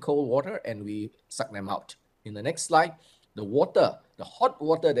pump in cold water and we suck them out. In the next slide, the hot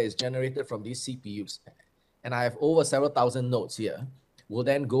water that is generated from these CPUs, and I have over several thousand nodes here, will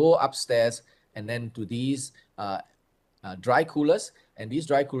then go upstairs and then to these dry coolers, and these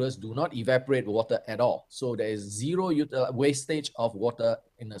dry coolers do not evaporate water at all. So there is zero wastage of water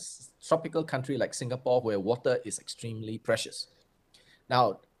in a tropical country like Singapore, where water is extremely precious.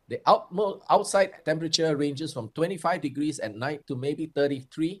 Now, the outside temperature ranges from 25 degrees at night to maybe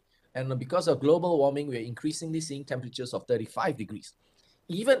 33. And because of global warming, we're increasingly seeing temperatures of 35 degrees.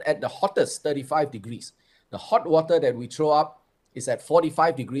 Even at the hottest 35 degrees, the hot water that we throw up is at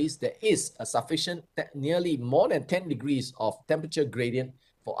 45 degrees. There is a sufficient, nearly more than 10 degrees of temperature gradient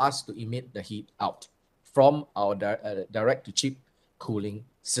for us to emit the heat out from our direct-to-chip cooling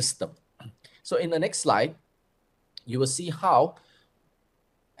system. So in the next slide, you will see how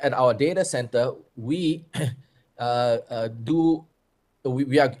at our data center, we are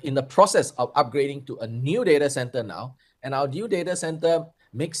in the process of upgrading to a new data center now. And our new data center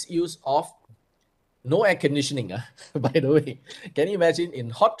makes use of no air conditioning, by the way. Can you imagine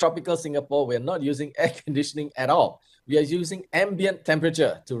in hot tropical Singapore, we're not using air conditioning at all. We are using ambient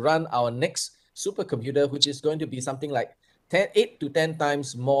temperature to run our next supercomputer, which is going to be something like 8 to 10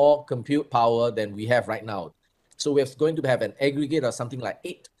 times more compute power than we have right now. So we're going to have an aggregate of something like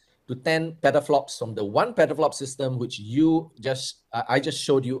 8 to 10 petaflops from the 1 petaflop system, which I just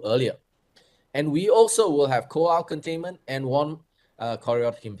showed you earlier. And we also will have cold containment and warm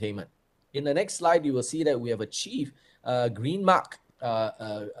corridor containment. In the next slide, you will see that we have achieved Green Mark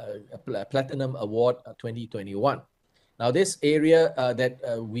Platinum Award 2021. Now, this area that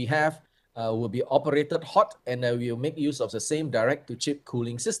we have will be operated hot, and we will make use of the same direct-to-chip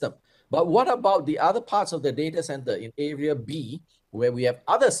cooling system. But what about the other parts of the data center in area B, where we have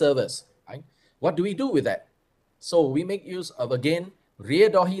other servers, right? What do we do with that? So we make use of, again, rear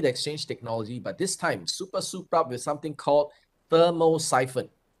door heat exchange technology, but this time super souped up with something called thermal siphon.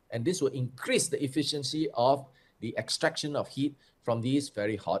 And this will increase the efficiency of the extraction of heat from these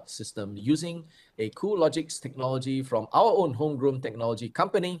very hot systems using a CoolLogix technology from our own homegrown technology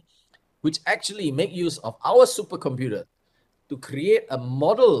company, which actually make use of our supercomputer to create a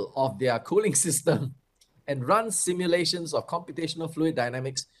model of their cooling system and run simulations of computational fluid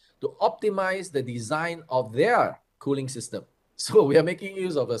dynamics to optimize the design of their cooling system. So we are making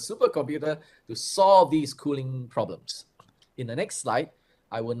use of a supercomputer to solve these cooling problems. In the next slide,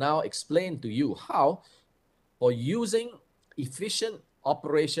 I will now explain to you how, for using efficient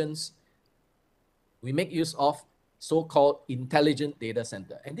operations, we make use of so-called intelligent data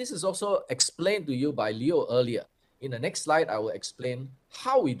center. And this is also explained to you by Leo earlier. In the next slide, I will explain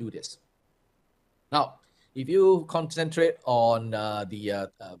how we do this. Now, if you concentrate on from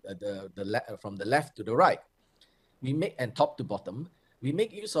the left to the right, we make, and top to bottom, we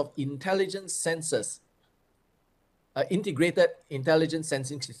make use of intelligent sensors, integrated intelligent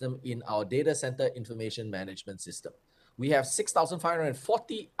sensing system in our data center information management system. We have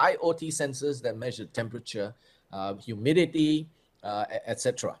 6,540 IoT sensors that measure temperature, humidity,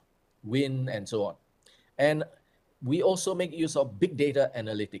 etc., wind, and so on. And we also make use of big data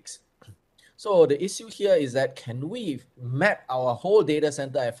analytics. So the issue here is that can we map our whole data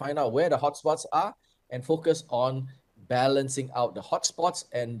center and find out where the hotspots are and focus on balancing out the hotspots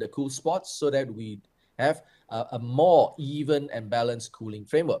and the cool spots so that we have a more even and balanced cooling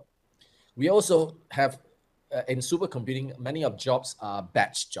framework. We also have, in supercomputing, many of jobs are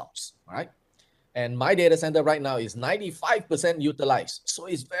batch jobs, right? And my data center right now is 95% utilized. So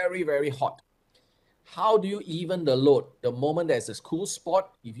it's very, very hot. How do you even the load? The moment there's this cool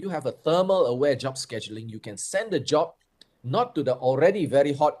spot, if you have a thermal aware job scheduling, you can send the job not to the already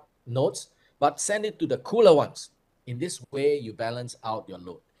very hot nodes, but send it to the cooler ones. In this way, you balance out your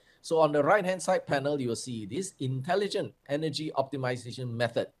load. So on the right-hand side panel, you will see this intelligent energy optimization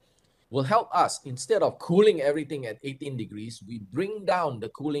method will help us. Instead of cooling everything at 18 degrees, we bring down the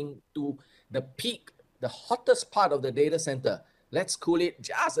cooling to the peak, the hottest part of the data center. Let's cool it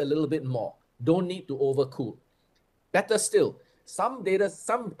just a little bit more. Don't need to overcool. Better still, some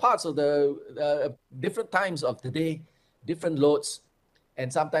parts of the different times of the day, different loads,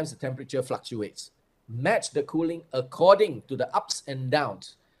 and sometimes the temperature fluctuates. Match the cooling according to the ups and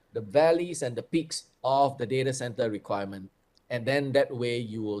downs, the valleys and the peaks of the data center requirement. And then that way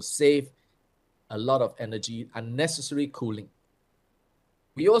you will save a lot of energy, unnecessary cooling.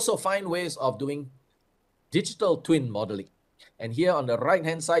 We also find ways of doing digital twin modeling. And here on the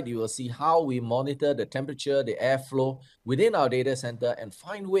right-hand side, you will see how we monitor the temperature, the airflow within our data center and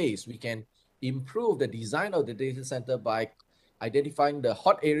find ways we can improve the design of the data center by identifying the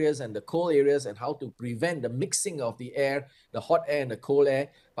hot areas and the cold areas and how to prevent the mixing of the air, the hot air and the cold air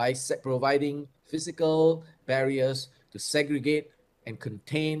by providing physical barriers to segregate and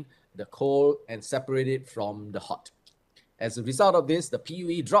contain the cold and separate it from the hot. As a result of this, the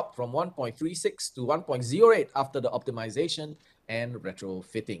PUE dropped from 1.36 to 1.08 after the optimization and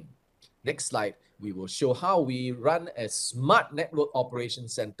retrofitting. Next slide, we will show how we run a smart network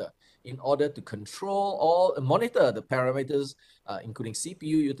operations center in order to control monitor the parameters, including CPU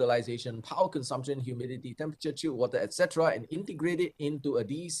utilization, power consumption, humidity, temperature, chilled water, etc., and integrate it into a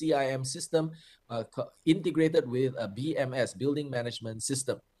DCIM system integrated with a BMS, building management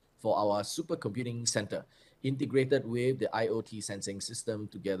system, for our supercomputing center, integrated with the IoT sensing system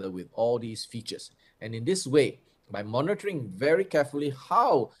together with all these features. And in this way, by monitoring very carefully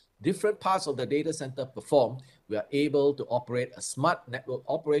how different parts of the data center perform, we are able to operate a smart network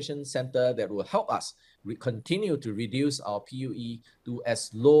operations center that will help us continue to reduce our PUE to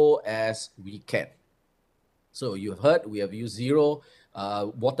as low as we can. So you've heard we have used zero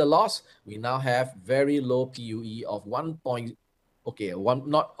water loss. We now have very low PUE of not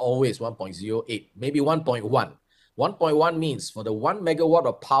always 1.08, maybe 1.1. 1.1 means for the 1 megawatt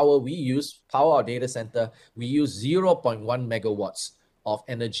of power we use, power our data center, we use 0.1 megawatts of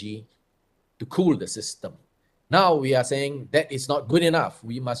energy to cool the system. Now we are saying that is not good enough.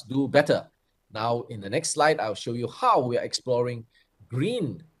 We must do better. Now in the next slide, I'll show you how we are exploring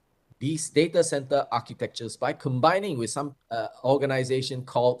green these data center architectures by combining with some organization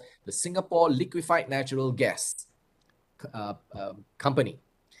called the Singapore Liquefied Natural Gas company.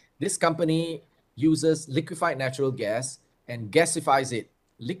 This company uses liquefied natural gas and gasifies it.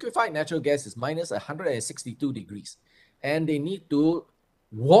 Liquefied natural gas is minus 162 degrees. And they need to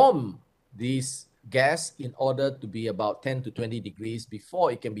warm this gas in order to be about 10 to 20 degrees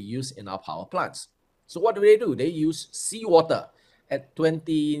before it can be used in our power plants. So what do? They use seawater at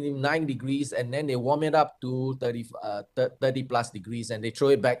 29 degrees and then they warm it up to 30 plus degrees and they throw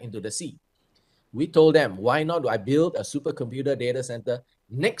it back into the sea. We told them, why not I build a supercomputer data center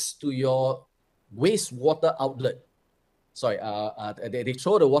next to your wastewater outlet? Sorry, they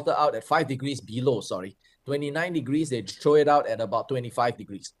throw the water out at 5 degrees below, 29 degrees, they throw it out at about 25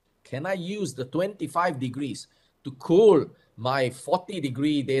 degrees. Can I use the 25 degrees to cool my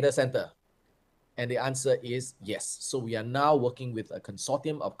 40-degree data center? And the answer is yes. So we are now working with a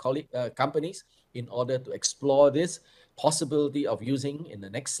consortium of companies in order to explore this possibility of using, in the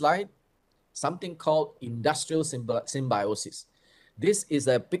next slide, something called industrial symbiosis. This is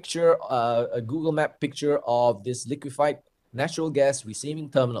a picture, a Google Map picture of this liquefied natural gas receiving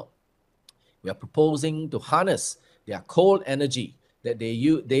terminal. We are proposing to harness their cold energy that they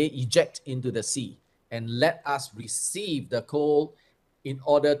eject into the sea and let us receive the coal in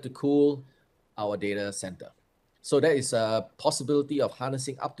order to cool our data center. So there is a possibility of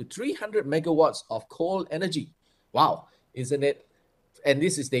harnessing up to 300 megawatts of coal energy. Wow, isn't it? And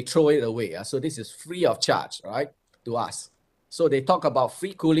this is, they throw it away. So this is free of charge, right, to us. So they talk about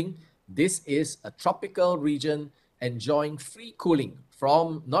free cooling. This is a tropical region enjoying free cooling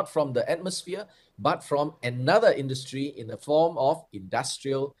from, not from the atmosphere, but from another industry in the form of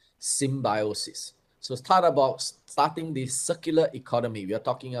industrial symbiosis. So starting the circular economy. We are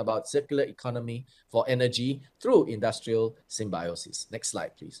talking about circular economy for energy through industrial symbiosis. Next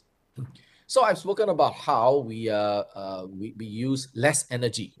slide, please. So I've spoken about how we use less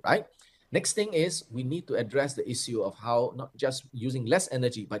energy, right? Next thing is we need to address the issue of how not just using less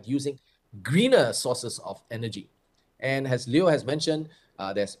energy, but using greener sources of energy. And as Leo has mentioned,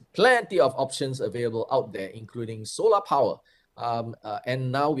 there's plenty of options available out there, including solar power.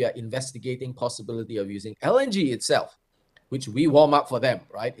 And now we are investigating possibility of using LNG itself, which we warm up for them,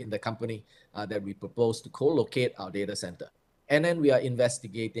 right, in the company that we propose to co-locate our data center. And then we are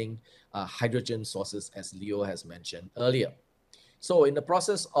investigating hydrogen sources, as Leo has mentioned earlier. So in the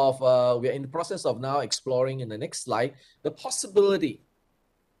process of, we are in the process of now exploring, in the next slide, the possibility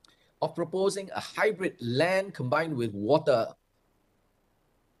of proposing a hybrid land combined with water.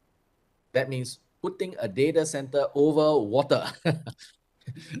 That means putting a data center over water.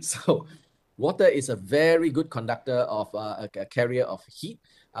 So water is a very good conductor of a carrier of heat,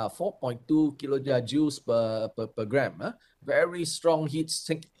 4.2 kilojoules per gram. Very strong heat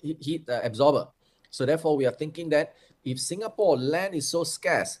absorber. So therefore, we are thinking that if Singapore land is so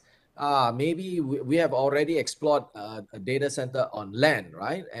scarce, maybe we have already explored a data center on land,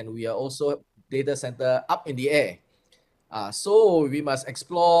 right? And we are also data center up in the air. So we must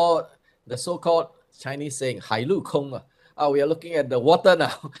explore the so-called Chinese saying, 海陆空. We are looking at the water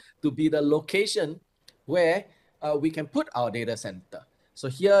now to be the location where we can put our data center. So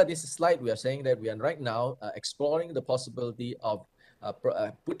here, this slide, we are saying that we are right now exploring the possibility of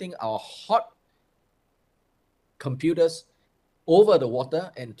putting our hot computers over the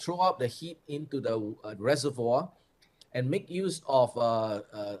water and throw out the heat into the reservoir and make use of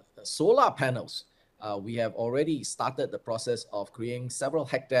solar panels. We have already started the process of creating several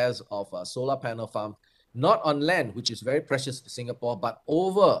hectares of solar panel farm, not on land, which is very precious to Singapore, but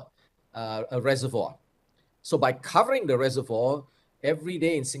over a reservoir. So by covering the reservoir, every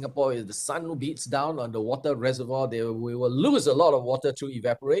day in Singapore, if the sun beats down on the water reservoir, we will lose a lot of water through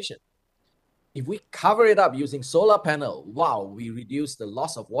evaporation. If we cover it up using solar panel, wow, we reduce the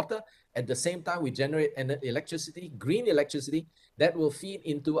loss of water. At the same time, we generate electricity, green electricity, that will feed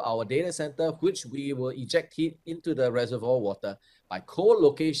into our data center, which we will eject heat into the reservoir water. By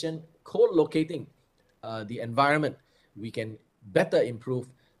co-locating the environment, we can better improve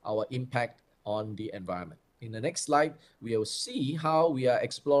our impact on the environment. In the next slide, we will see how we are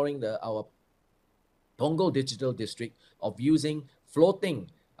exploring our Punggol Digital District of using floating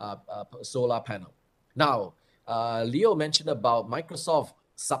solar panel. Now, Leo mentioned about Microsoft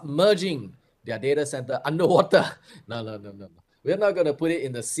submerging their data center underwater. No. We're not going to put it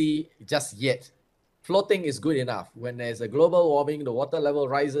in the sea just yet. Floating is good enough. When there's a global warming, the water level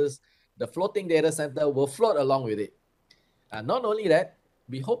rises, the floating data center will float along with it. And not only that,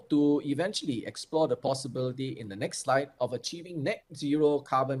 we hope to eventually explore the possibility in the next slide of achieving net zero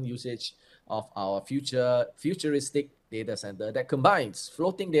carbon usage of our futuristic data center that combines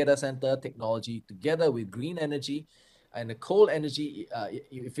floating data center technology together with green energy and the coal energy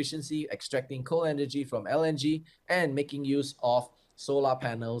efficiency, extracting coal energy from LNG and making use of solar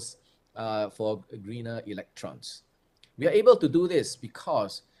panels for greener electrons. We are able to do this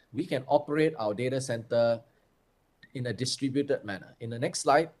because we can operate our data center in a distributed manner. In the next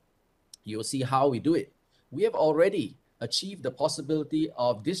slide, you'll see how we do it. We have already achieved the possibility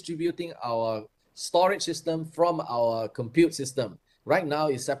of distributing our storage system from our compute system. Right now,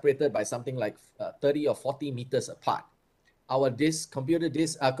 it's separated by something like 30 or 40 meters apart. Our compute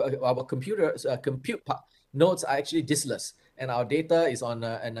nodes are actually diskless, and our data is on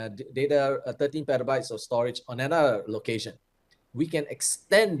 13 petabytes of storage on another location. We can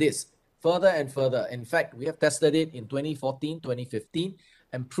extend this further and further. In fact, we have tested it in 2014, 2015,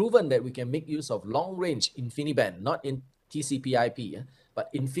 and proven that we can make use of long-range InfiniBand, not in TCP/IP,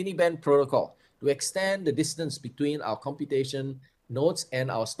 but InfiniBand protocol to extend the distance between our computation nodes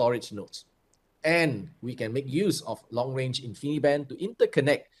and our storage nodes. And we can make use of long-range InfiniBand to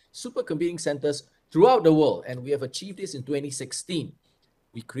interconnect supercomputing centers throughout the world. And we have achieved this in 2016.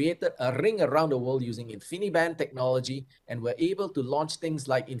 We created a ring around the world using InfiniBand technology, and we're able to launch things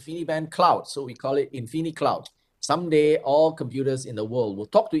like InfiniBand Cloud. So we call it InfiniCloud. Someday, all computers in the world will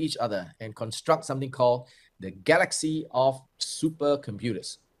talk to each other and construct something called the galaxy of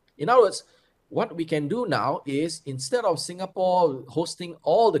supercomputers. In other words, what we can do now is, instead of Singapore hosting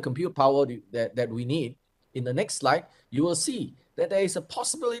all the compute power that we need, in the next slide, you will see that there is a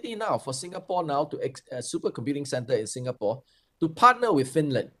possibility now for Singapore now to a supercomputing center in Singapore to partner with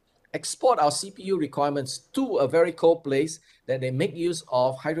Finland, export our CPU requirements to a very cold place that they make use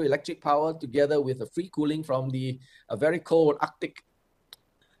of hydroelectric power together with the free cooling from the very cold Arctic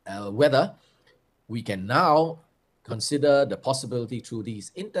weather. We can now consider the possibility through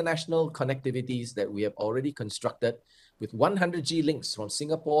these international connectivities that we have already constructed with 100G links from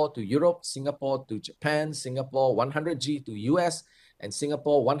Singapore to Europe, Singapore to Japan, Singapore 100G to US, and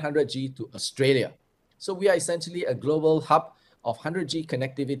Singapore 100G to Australia. So we are essentially a global hub of 100G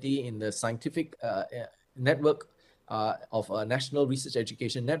connectivity in the scientific network of national research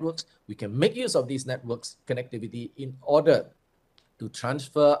education networks. We can make use of these networks connectivity in order to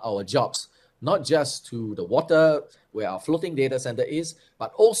transfer our jobs, not just to the water where our floating data center is,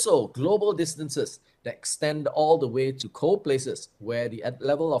 but also global distances that extend all the way to cold places where the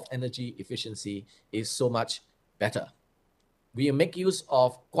level of energy efficiency is so much better. We make use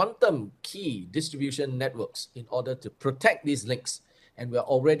of quantum key distribution networks in order to protect these links. And we're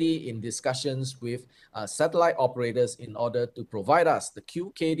already in discussions with satellite operators in order to provide us the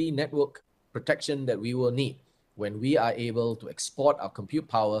QKD network protection that we will need when we are able to export our compute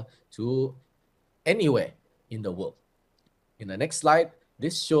power to anywhere in the world. In the next slide,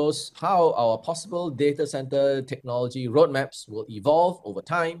 this shows how our possible data center technology roadmaps will evolve over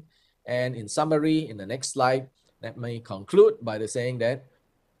time. And in summary, in the next slide, let me conclude by saying that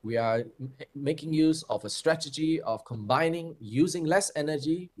we are making use of a strategy of combining using less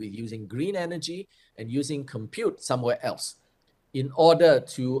energy with using green energy and using compute somewhere else in order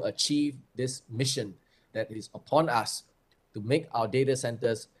to achieve this mission that is upon us to make our data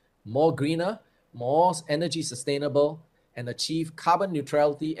centers more greener, more energy sustainable, and achieve carbon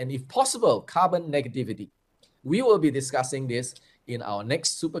neutrality and, if possible, carbon negativity. We will be discussing this in our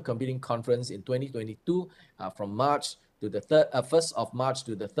next supercomputing conference in 2022 from March to the 1st of March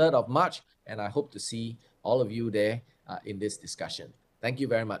to the 3rd of March. And I hope to see all of you there in this discussion. Thank you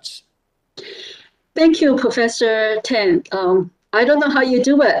very much. Thank you, Professor Tan. I don't know how you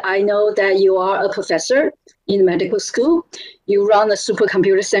do it. I know that you are a professor in medical school. You run a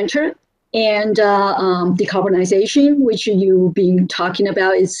supercomputer center, and decarbonization, which you've been talking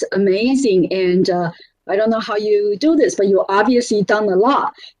about, is amazing. And I don't know how you do this, but you obviously done a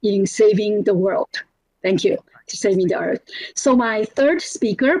lot in saving the world. Thank you to saving the earth. So my third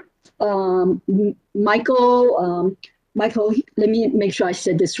speaker, Michael, let me make sure I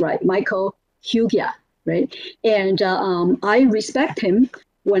said this right, Michael Hugia, right? And I respect him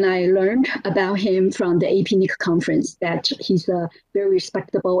when I learned about him from the APNIC conference, that he's a very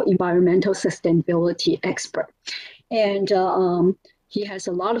respectable environmental sustainability expert. And he has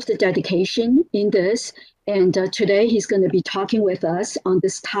a lot of the dedication in this. And today he's going to be talking with us on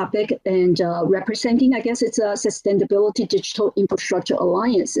this topic and representing, I guess it's a Sustainability Digital Infrastructure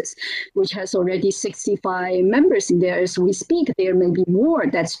Alliances, which has already 65 members in there. As we speak, there may be more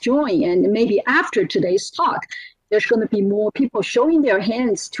that's joining. And maybe after today's talk, there's going to be more people showing their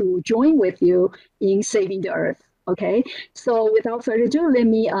hands to join with you in saving the earth. Okay, so without further ado, let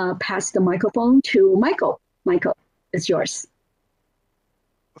me pass the microphone to Michael. Michael, it's yours.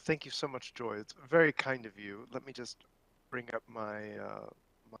 Well, thank you so much, Joy. It's very kind of you. Let me just bring up my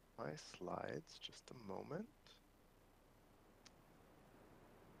my slides. Just a moment.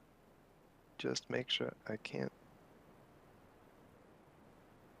 Just make sure I can't.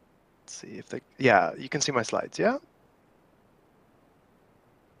 Let's see if they. Yeah, you can see my slides. Yeah.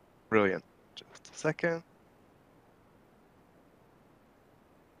 Brilliant. Just a second.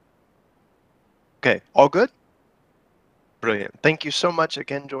 Okay, all good? Brilliant. Thank you so much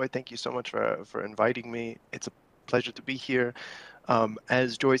again, Joy. Thank you so much for inviting me. It's a pleasure to be here.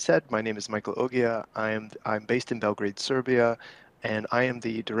 As Joy said, my name is Michael Ogia. I'm based in Belgrade, Serbia, and I am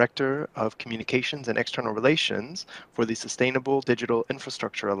the Director of Communications and External Relations for the Sustainable Digital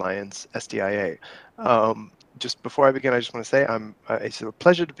Infrastructure Alliance, SDIA. Just before I begin, I just want to say it's a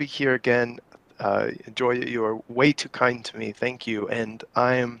pleasure to be here again. Joy, you are way too kind to me. Thank you. And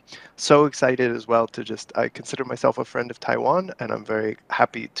I am so excited as well to I consider myself a friend of Taiwan, and I'm very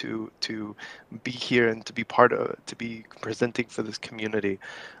happy to be here and to be presenting for this community.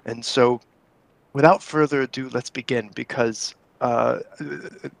 And so without further ado, let's begin, because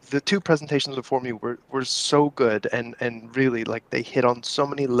the two presentations before me were so good and really, like, they hit on so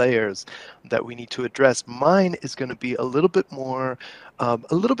many layers that we need to address. Mine is going to be a little bit more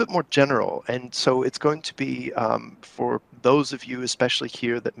general, and so it's going to be for those of you, especially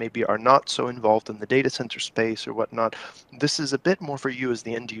here, that maybe are not so involved in the data center space or whatnot. This is a bit more for you as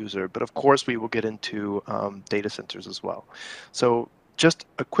the end user, but of course we will get into data centers as well. So just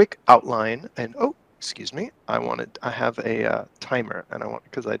a quick outline, and excuse me, I have a timer, and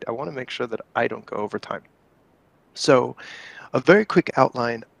because I want to make sure that I don't go over time. So a very quick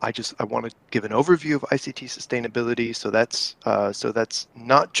outline. I want to give an overview of ICT sustainability. So that's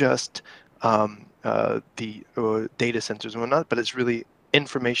not just the data centers and whatnot, but it's really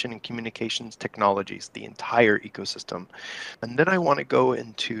information and communications technologies, the entire ecosystem. And then I want to go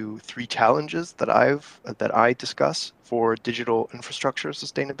into 3 challenges that I discuss for digital infrastructure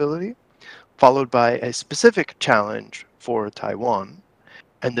sustainability, followed by a specific challenge for Taiwan,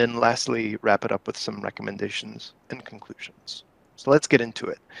 and then lastly wrap it up with some recommendations and conclusions. So let's get into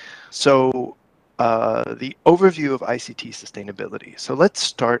it. So the overview of ICT sustainability. So let's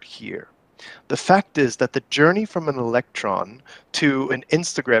start here. The fact is that the journey from an electron to an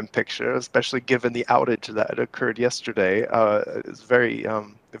Instagram picture, especially given the outage that occurred yesterday, is very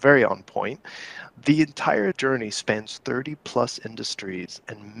on point. The entire journey spans 30+ industries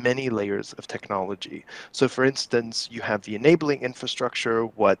and many layers of technology. So for instance, you have the enabling infrastructure,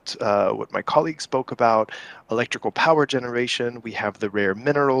 what my colleague spoke about, electrical power generation, we have the rare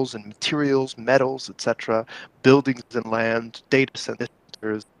minerals and materials, metals, etc., buildings and land, data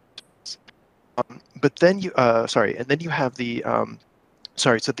centers, but then you, and then you have the,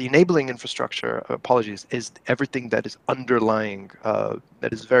 so the enabling infrastructure, apologies, is everything that is underlying,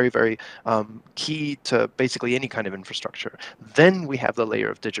 that is very, very key to basically any kind of infrastructure. Then we have the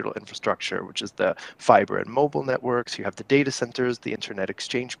layer of digital infrastructure, which is the fiber and mobile networks. You have the data centers, the internet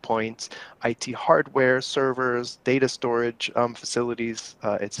exchange points, IT hardware, servers, data storage facilities,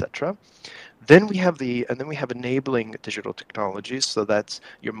 etc. Then we have enabling digital technologies. So that's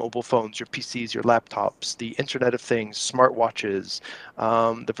your mobile phones, your PCs, your laptops, the Internet of Things, smartwatches,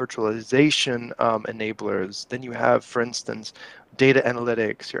 the virtualization enablers. Then you have, for instance, data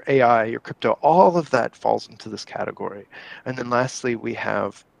analytics, your AI, your crypto. All of that falls into this category. And then lastly, we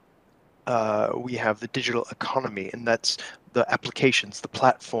have the digital economy, and that's the applications, the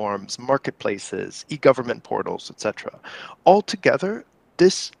platforms, marketplaces, e-government portals, etc. Altogether,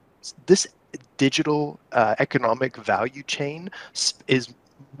 this digital economic value chain is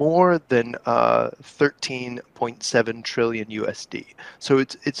more than 13.7 trillion USD. So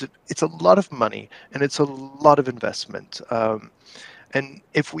it's a lot of money, and it's a lot of investment. And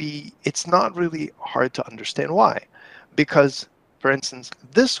it's not really hard to understand why, because, for instance,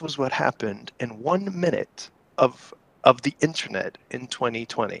 this was what happened in 1 minute of the internet in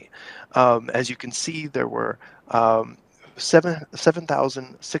 2020. As you can see, there were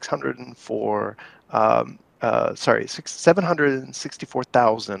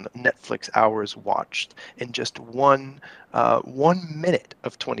 764,000 Netflix hours watched in just 1 minute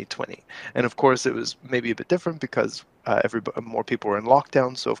of 2020. And of course, it was maybe a bit different because more people were in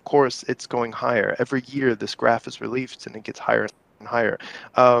lockdown. So of course, it's going higher. Every year, this graph is released and it gets higher and higher.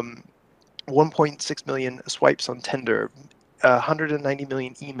 1.6 million swipes on Tinder, 190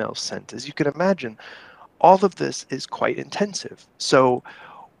 million emails sent. As you can imagine, all of this is quite intensive. So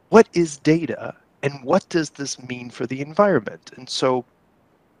what is data, and what does this mean for the environment? And so,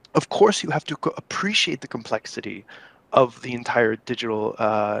 of course, you have to appreciate the complexity of the entire digital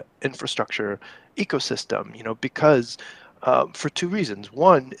infrastructure ecosystem, because for 2 reasons.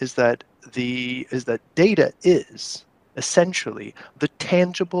 One is that data is essentially the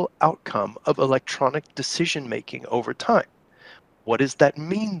tangible outcome of electronic decision making over time. What does that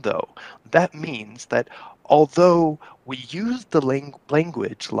mean, though? That means that although we use the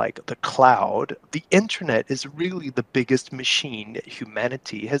language like the cloud, the internet is really the biggest machine that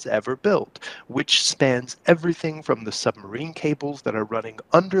humanity has ever built, which spans everything from the submarine cables that are running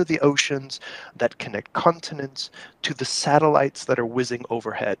under the oceans that connect continents to the satellites that are whizzing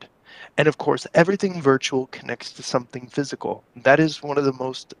overhead. And of course, everything virtual connects to something physical. That is one of the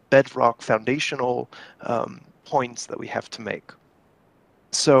most bedrock foundational points that we have to make.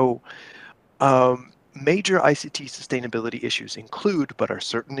 So major ICT sustainability issues include, but are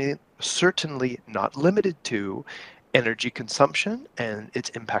certainly not limited to, energy consumption and its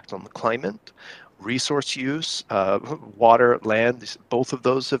impact on the climate, resource use, water, land, both of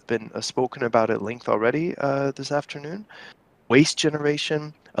those have been spoken about at length already this afternoon, waste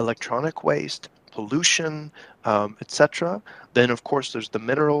generation, electronic waste, pollution, etc. Then, of course, there's the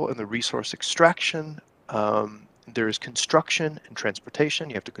mineral and the resource extraction. There is construction and transportation.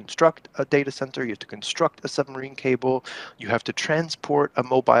 You have to construct a data center. You have to construct a submarine cable. You have to transport a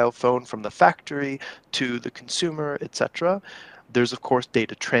mobile phone from the factory to the consumer, etc. There's, of course,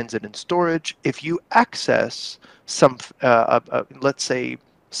 data transit and storage. If you access some, let's say,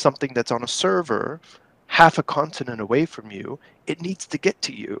 something that's on a server half a continent away from you, it needs to get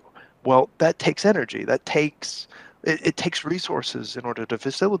to you. Well, that takes energy. It takes resources in order to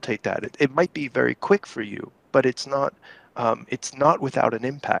facilitate that. It might be very quick for you, but it's not without an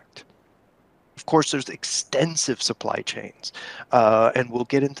impact. Of course, there's extensive supply chains, and we'll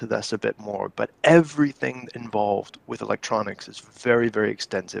get into this a bit more, but everything involved with electronics is very, very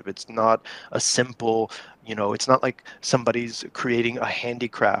extensive. It's not a simple, it's not like somebody's creating a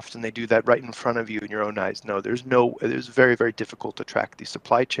handicraft and they do that right in front of you in your own eyes. No, it's very, very difficult to track these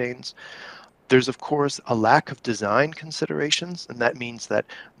supply chains. There's, of course, a lack of design considerations, and that means that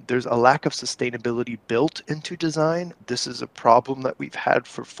there's a lack of sustainability built into design. This is a problem that we've had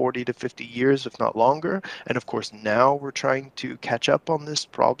for 40 to 50 years, if not longer. And of course, now we're trying to catch up on this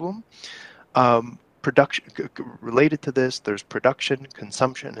problem. Production related to this, there's production,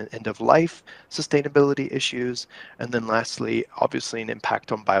 consumption, and end of life sustainability issues. And then lastly, obviously, an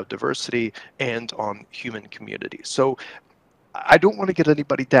impact on biodiversity and on human communities. So I don't want to get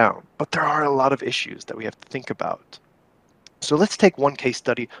anybody down, but there are a lot of issues that we have to think about. So let's take one case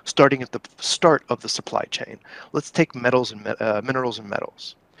study starting at the start of the supply chain. Let's take metals and minerals and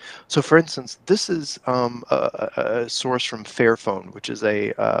metals. So for instance, this is a source from Fairphone, which is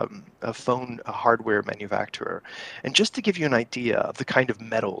a phone hardware manufacturer. And just to give you an idea of the kind of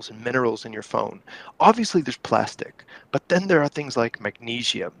metals and minerals in your phone, obviously there's plastic, but then there are things like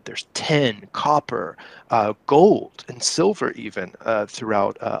magnesium, there's tin, copper, gold, and silver even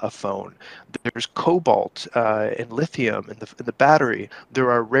throughout a phone. There's cobalt and lithium in the battery.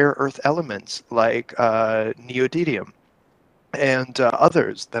 There are rare earth elements like neodymium and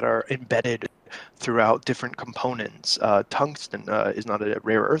others that are embedded throughout different components. Tungsten is not a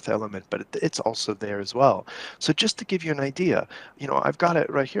rare earth element, but it's also there as well. So just to give you an idea, I've got it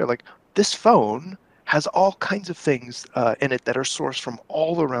right here. Like this phone has all kinds of things in it that are sourced from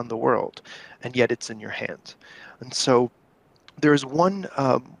all around the world, and yet it's in your hand. And so there's one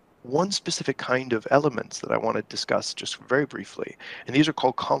specific kind of elements that I want to discuss just very briefly, and these are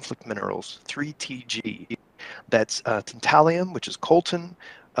called conflict minerals, 3TG. That's tantalum, which is coltan,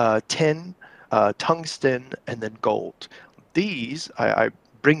 tin, tungsten, and then gold. These, I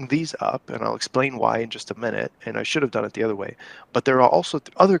bring these up, and I'll explain why in just a minute, and I should have done it the other way. But there are also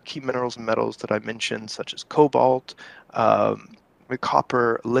other key minerals and metals that I mentioned, such as cobalt,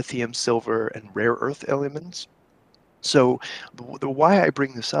 copper, lithium, silver, and rare earth elements. So the why I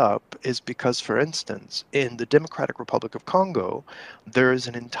bring this up is because, for instance, in the Democratic Republic of Congo, there is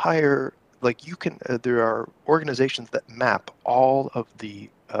an entire there are organizations that map all of the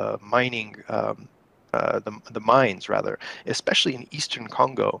mining, the mines rather, especially in Eastern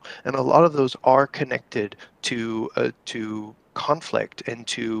Congo, and a lot of those are connected to conflict and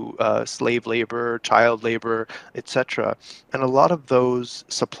to slave labor, child labor, etc. And a lot of those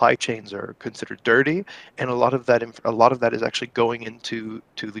supply chains are considered dirty, and a lot of that is actually going into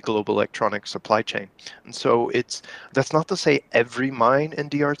the global electronic supply chain. And so that's not to say every mine in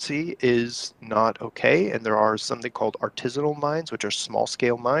DRC is not okay, and there are something called artisanal mines, which are small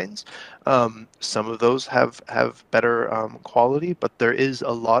scale mines. Some of those have better quality, but there is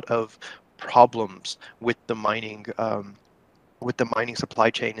a lot of problems with the mining supply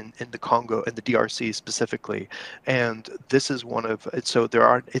chain in the Congo and the DRC specifically. And this is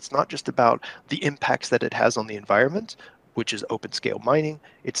it's not just about the impacts that it has on the environment, which is open scale mining.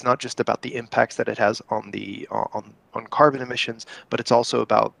 It's not just about the impacts that it has on on carbon emissions, but it's also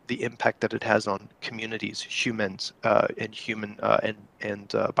about the impact that it has on communities, humans, and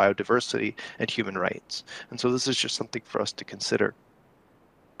biodiversity and human rights. And so this is just something for us to consider.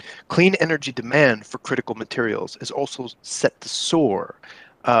 Clean energy demand for critical materials is also set to soar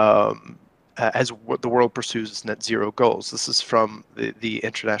as the world pursues its net zero goals. This is from the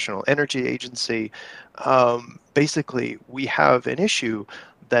International Energy Agency. Basically, we have an issue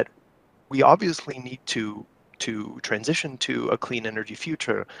that we obviously need to transition to a clean energy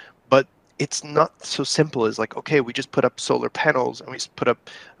future, but it's not so simple as like, okay, we just put up solar panels and we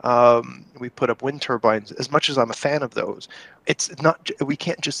put up wind turbines. As much as I'm a fan of those, it's not, we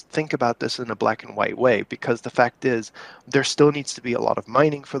can't just think about this in a black and white way, because the fact is there still needs to be a lot of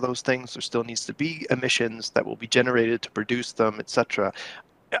mining for those things. There still needs to be emissions that will be generated to produce them, etc.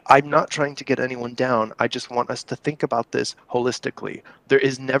 I'm not trying to get anyone down. I just want us to think about this holistically. There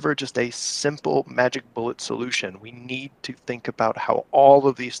is never just a simple magic bullet solution. We need to think about how all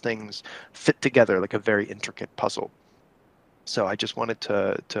of these things fit together like a very intricate puzzle. So I just wanted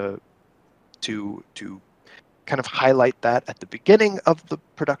to kind of highlight that at the beginning of the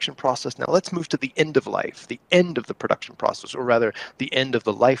production process. Now let's move to the end of life, the end of the production process, or rather the end of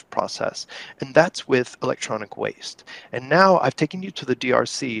the life process. And that's with electronic waste. And now I've taken you to the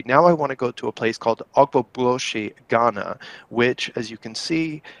DRC. Now I want to go to a place called Ogbogboshi, Ghana, which, as you can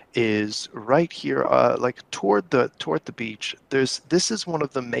see, is right here, like toward the beach. This is one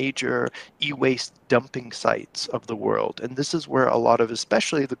of the major e-waste dumping sites of the world. And this is where a lot of,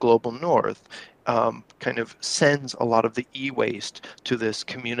 especially the global north, kind of sends a lot of the e-waste to this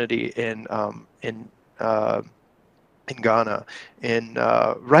community in Ghana,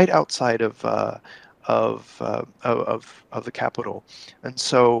 right outside of the capital. And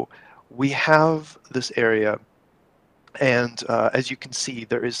so we have this area, and as you can see,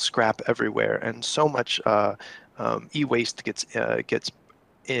 there is scrap everywhere, and so much e-waste gets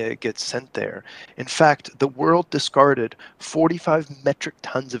sent there. In fact, the world discarded 45 metric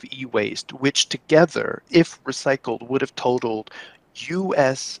tons of e-waste, which together, if recycled, would have totaled which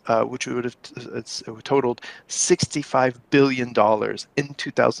would have totaled $65 billion in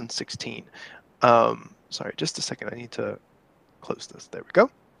 2016. Sorry, just a second. I need to close this. There we go.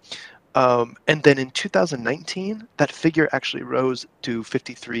 And then in 2019, that figure actually rose to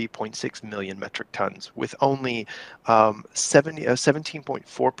 53.6 million metric tons, with only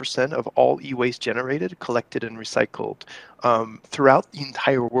 17.4% of all e-waste generated, collected, and recycled throughout the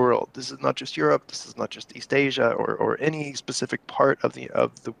entire world. This is not just Europe. This is not just East Asia or any specific part of the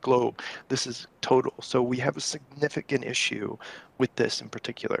globe. This is total. So we have a significant issue with this in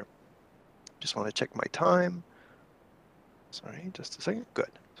particular. Just want to check my time. Sorry, just a second.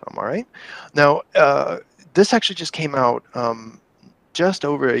 Good. So I'm all right. Now, this actually just came out just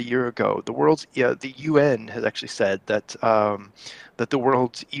over a year ago. The UN has actually said that that the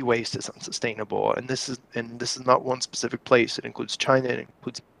world's e-waste is unsustainable, and this is not one specific place. It includes China, it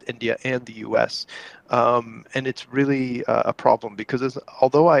includes India, and the US. And it's really a problem, because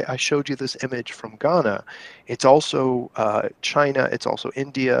although I showed you this image from Ghana, it's also China, it's also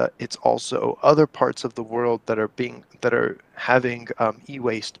India, it's also other parts of the world that are having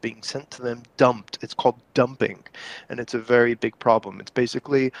e-waste being sent to them, dumped. It's called dumping, and it's a very big problem. It's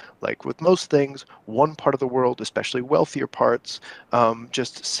basically, like with most things, one part of the world, especially wealthier parts,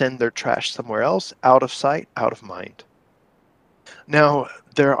 just send their trash somewhere else, out of sight, out of mind. Now,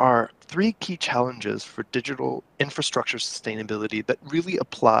 there are 3 key challenges for digital infrastructure sustainability that really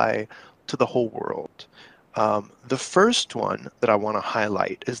apply to the whole world. The first one that I want to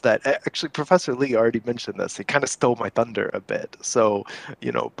highlight is that, actually, Professor Lee already mentioned this. He kind of stole my thunder a bit. So,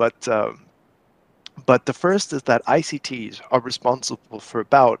 but the first is that ICTs are responsible for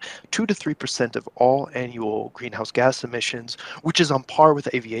about 2 to 3% of all annual greenhouse gas emissions, which is on par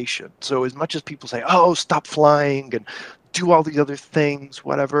with aviation. So as much as people say, oh, stop flying and do all these other things,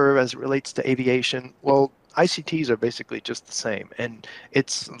 whatever, as it relates to aviation, well, ICTs are basically just the same, and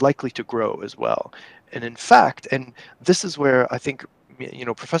it's likely to grow as well. And in fact, and this is where I think,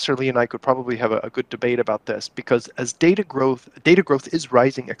 Professor Lee and I could probably have a good debate about this, because as data growth is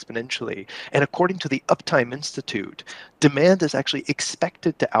rising exponentially, and according to the Uptime Institute, demand is actually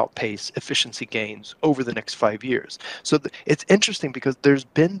expected to outpace efficiency gains over the next 5 years. So it's interesting, because there's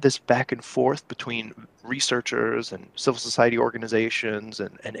been this back and forth between researchers and civil society organizations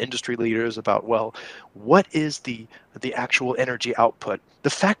and industry leaders about, well, what is the actual energy output? The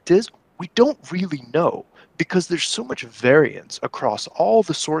fact is, we don't really know, because there's so much variance across all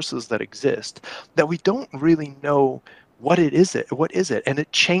the sources that exist that we don't really know what is it, and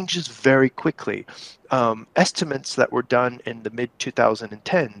it changes very quickly. Estimates that were done in the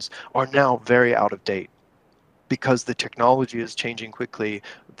mid-2010s are now very out of date, because the technology is changing quickly,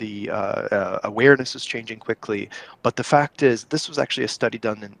 the awareness is changing quickly. But the fact is, this was actually a study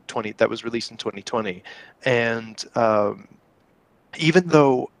done that was released in 2020, and even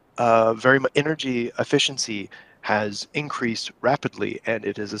though very much energy efficiency has increased rapidly, and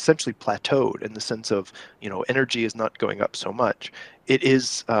it has essentially plateaued in the sense of, energy is not going up so much. It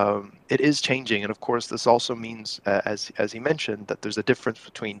is changing, and of course, this also means, as he mentioned, that there's a difference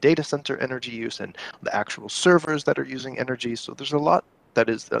between data center energy use and the actual servers that are using energy. So there's a lot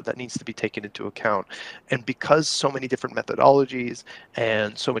that needs to be taken into account. And because so many different methodologies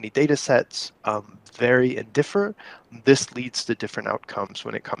and so many data sets vary and differ, this leads to different outcomes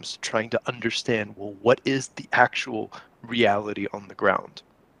when it comes to trying to understand, well, what is the actual reality on the ground?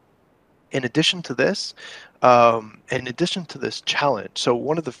 In addition to this challenge, so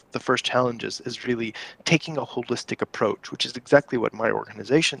one of the first challenges is really taking a holistic approach, which is exactly what my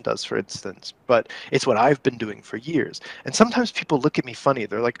organization does, for instance, but it's what I've been doing for years. And sometimes people look at me funny.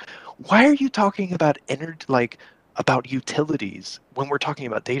 They're like, why are you talking about energy, like about utilities when we're talking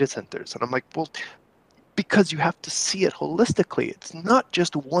about data centers? And I'm like, well, because you have to see it holistically. It's not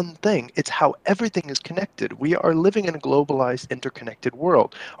just one thing, it's how everything is connected. We are living in a globalized, interconnected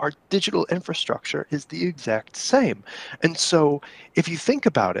world. Our digital infrastructure is the exact same. And so if you think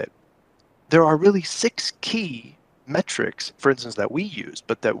about it, there are really 6 key metrics, for instance, that we use,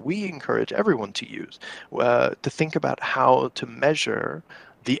 but that we encourage everyone to use to think about how to measure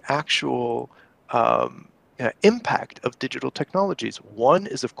the actual impact of digital technologies. One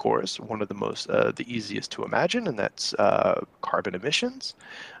is, of course, one of the easiest to imagine, and that's carbon emissions.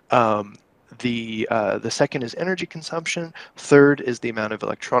 The second is energy consumption. Third is the amount of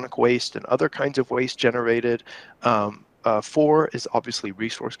electronic waste and other kinds of waste generated. 4 is obviously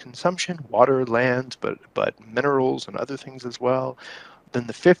resource consumption, water, land, but minerals and other things as well. Then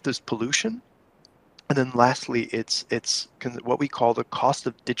the 5th is pollution. And then lastly, it's what we call the cost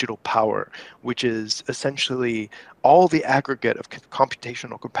of digital power, which is essentially all the aggregate of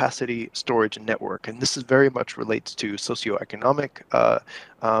computational capacity, storage, and network. And this is very much relates to socioeconomic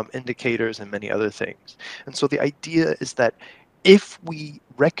indicators and many other things. And so the idea is that if we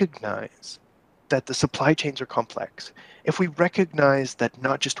recognize that the supply chains are complex, if we recognize that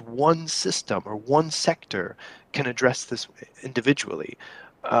not just one system or one sector can address this individually,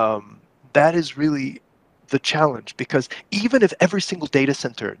 that is really the challenge, because even if every single data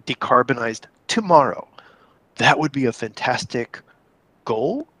center decarbonized tomorrow, that would be a fantastic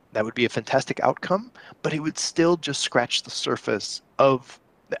goal, that would be a fantastic outcome, but it would still just scratch the surface of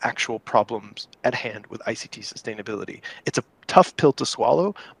the actual problems at hand with ICT sustainability. It's a tough pill to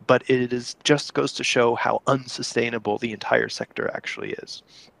swallow, but it just goes to show how unsustainable the entire sector actually is.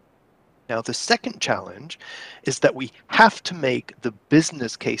 Now, the second challenge is that we have to make the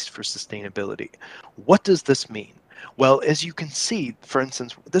business case for sustainability. What does this mean? Well, as you can see, for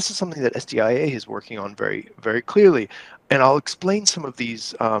instance, this is something that SDIA is working on very, very clearly, and I'll explain some of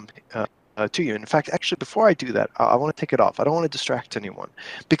these to you. In fact, actually, before I do that, I want to take it off. I don't want to distract anyone,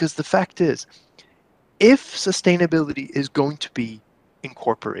 because the fact is, if sustainability is going to be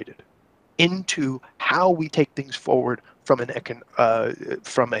incorporated into how we take things forward from an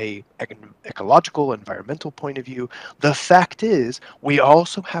ecological, environmental point of view, the fact is we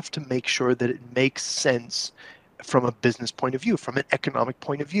also have to make sure that it makes sense from a business point of view, from an economic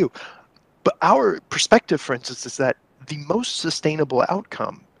point of view. But our perspective, for instance, is that the most sustainable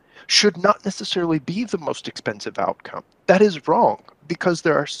outcome should not necessarily be the most expensive outcome. That is wrong, because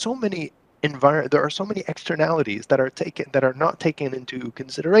there are so many externalities that are not taken into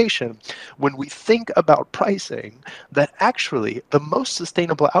consideration when we think about pricing, that actually the most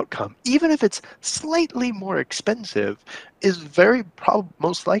sustainable outcome, even if it's slightly more expensive, is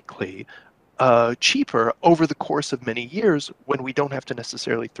most likely cheaper over the course of many years when we don't have to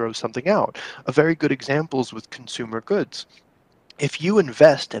necessarily throw something out. A very good example is with consumer goods. If you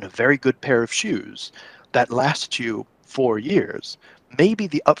invest in a very good pair of shoes that lasts you 4 years, maybe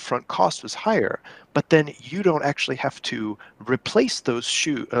the upfront cost was higher, but then you don't actually have to replace those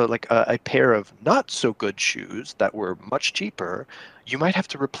shoes, like a pair of not so good shoes that were much cheaper. You might have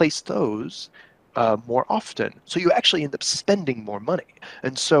to replace those more often. So you actually end up spending more money.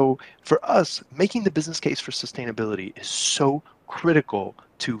 And so for us, making the business case for sustainability is so critical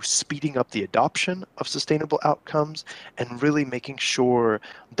to speeding up the adoption of sustainable outcomes and really making sure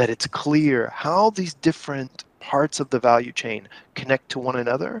that it's clear how these different parts of the value chain connect to one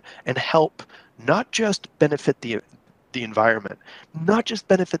another and help not just benefit the environment, not just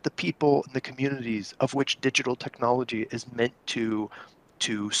benefit the people and the communities of which digital technology is meant to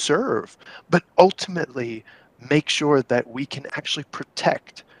serve, but ultimately make sure that we can actually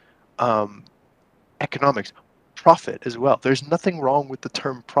protect economics, profit as well. There's nothing wrong with the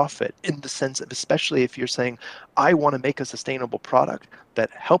term profit in the sense of, especially if you're saying, I want to make a sustainable product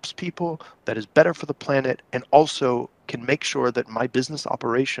that helps people, that is better for the planet, and also can make sure that my business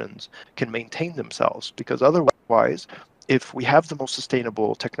operations can maintain themselves. Because otherwise, if we have the most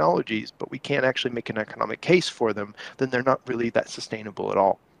sustainable technologies, but we can't actually make an economic case for them, then they're not really that sustainable at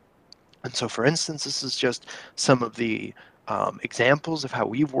all. And so, for instance, this is just some of the examples of how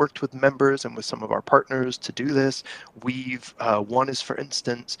we've worked with members and with some of our partners to do this. One is, for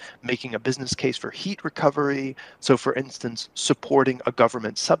instance, making a business case for heat recovery. So for instance, supporting a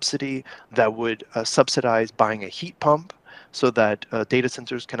government subsidy that would subsidize buying a heat pump so that data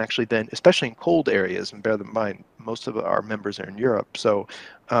centers can actually then, especially in cold areas, and bear in mind, most of our members are in Europe. So,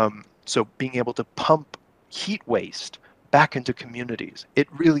 so being able to pump heat waste back into communities, it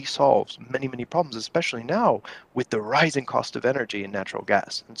really solves many, many problems, especially now with the rising cost of energy and natural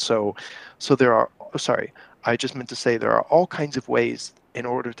gas. And so there are, sorry, I just meant to say there are all kinds of ways in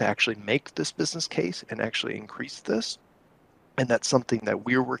order to actually make this business case and actually increase this. And that's something that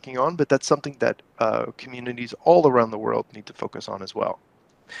we're working on, but that's something that communities all around the world need to focus on as well.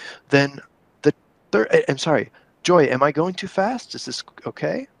 Then the third, I'm sorry, Joy, am I going too fast? Is this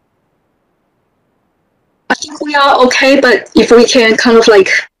okay? I think we are okay, but if we can kind of like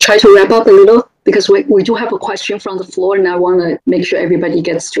try to wrap up a little, because we do have a question from the floor, and I want to make sure everybody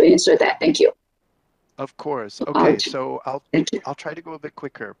gets to answer that. Thank you. Of course. Okay, so I'll try to go a bit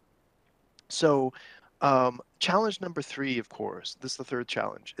quicker. So challenge number 3, of course, this is the third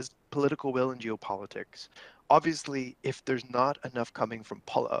challenge, is political will and geopolitics. Obviously, if there's not enough coming from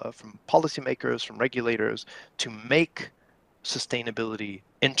policymakers, from regulators to make sustainability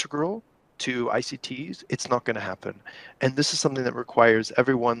integral to ICTs, it's not going to happen. And this is something that requires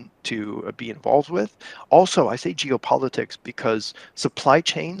everyone to be involved with. Also, I say geopolitics because supply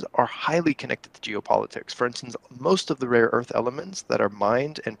chains are highly connected to geopolitics. For instance, most of the rare earth elements that are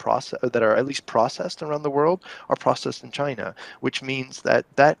mined and that are at least processed around the world are processed in China, which means that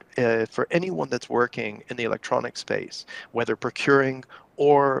for anyone that's working in the electronic space, whether procuring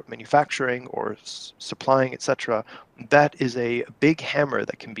or manufacturing or supplying, etc., that is a big hammer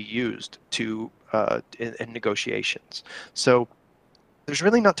that can be used to in negotiations. So there's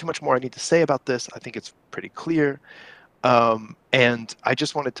really not too much more I need to say about this. I think it's pretty clear. And I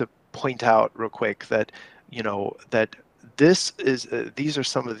just wanted to point out real quick that, you know, that this is these are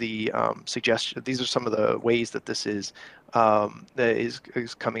some of the suggestions. These are some of the ways that this is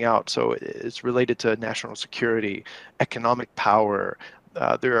coming out. So it's related to national security, economic power.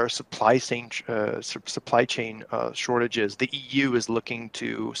 There are supply chain shortages. The EU is looking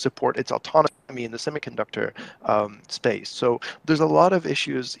to support its autonomy in the semiconductor space. So there's a lot of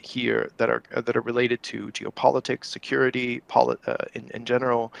issues here that are related to geopolitics, security, in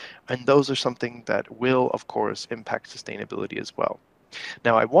general, and those are something that will, of course, impact sustainability as well.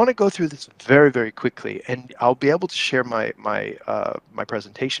 Now, I want to go through this very, very quickly, and I'll be able to share my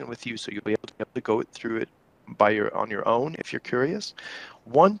presentation with you, so you'll be able to go through it on your own if you're curious.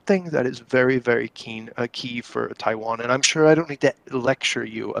 One thing that is very, very key for Taiwan, and I'm sure I don't need to lecture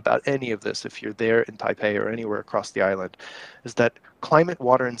you about any of this if you're there in Taipei or anywhere across the island, is that climate,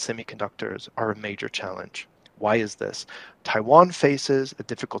 water, and semiconductors are a major challenge. Why is this? Taiwan faces a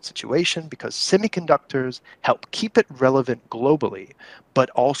difficult situation because semiconductors help keep it relevant globally, but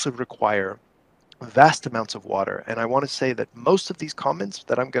also require vast amounts of water. And I want to say that most of these comments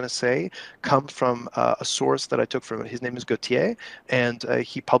that I'm going to say come from a source that I took from, his name is Gauthier, and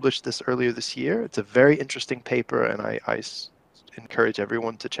he published this earlier this year. It's a very interesting paper, and I encourage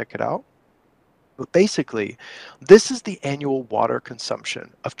everyone to check it out. But basically, this is the annual water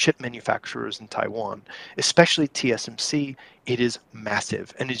consumption of chip manufacturers in Taiwan, especially TSMC. It is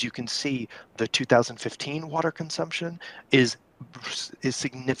massive. And as you can see, the 2015 water consumption is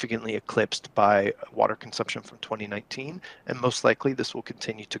significantly eclipsed by water consumption from 2019, and most likely this will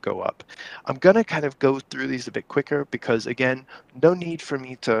continue to go up. I'm going to kind of go through these a bit quicker because, again, no need for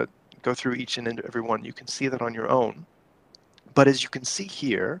me to go through each and every one. You can see that on your own. But as you can see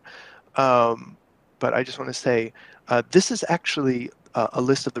here, but I just want to say, this is actually a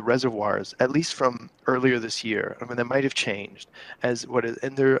list of the reservoirs, at least from earlier this year. I mean, that might have changed and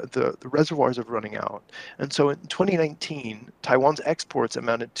the reservoirs are running out. And so in 2019, Taiwan's exports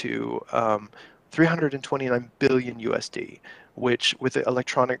amounted to 329 billion USD, which with the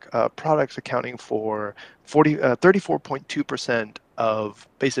electronic products accounting for 34.2% of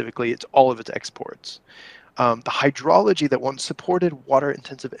basically all of its exports. The hydrology that once supported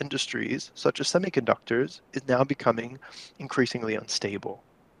water-intensive industries, such as semiconductors, is now becoming increasingly unstable.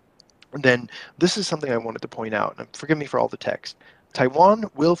 And then this is something I wanted to point out, and forgive me for all the text. Taiwan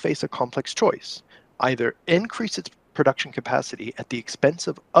will face a complex choice: either increase its production capacity at the expense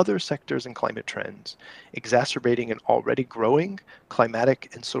of other sectors and climate trends, exacerbating an already growing climatic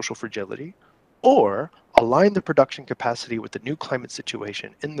and social fragility, or align the production capacity with the new climate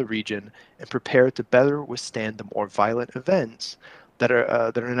situation in the region and prepare to better withstand the more violent events that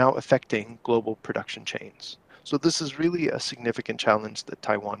are now affecting global production chains. So this is really a significant challenge that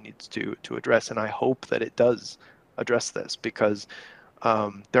Taiwan needs to address, and I hope that it does address this, because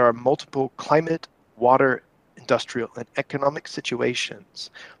there are multiple climate, water, industrial, and economic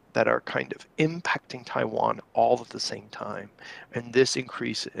situations that are kind of impacting Taiwan all at the same time. And this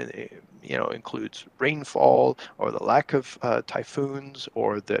increase, includes rainfall, or the lack of typhoons,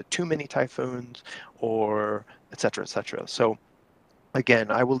 or the too many typhoons, or et cetera, et cetera. So again,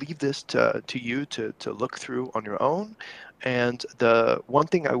 I will leave this to you to look through on your own. And the one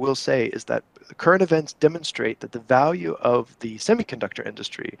thing I will say is that current events demonstrate that the value of the semiconductor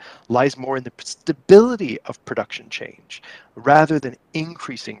industry lies more in the stability of production change rather than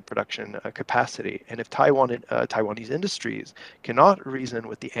increasing production capacity. And if Taiwanese industries cannot reason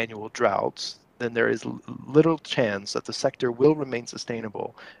with the annual droughts, then there is little chance that the sector will remain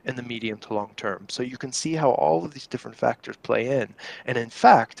sustainable in the medium to long term. So you can see how all of these different factors play in. And in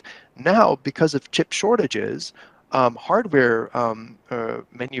fact, now, because of chip shortages, hardware,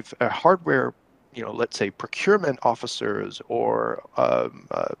 let's say procurement officers or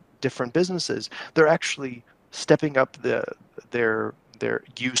different businesses, they're actually stepping up their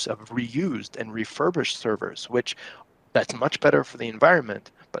use of reused and refurbished servers, which that's much better for the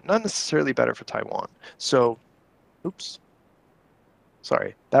environment, but not necessarily better for Taiwan. So, oops,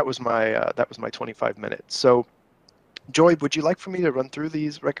 sorry, that was my 25 minutes. So, Joy, would you like for me to run through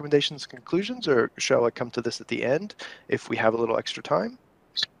these recommendations and conclusions, or shall I come to this at the end if we have a little extra time?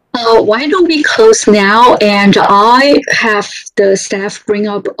 Why don't we close now, and I have the staff bring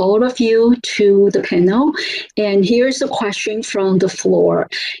up all of you to the panel. And here's a question from the floor.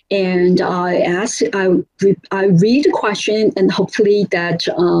 And I read the question, and hopefully that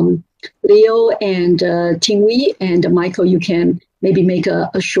Leo and Tingwei and Michael, you can maybe make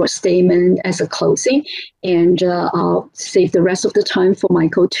a short statement as a closing, and I'll save the rest of the time for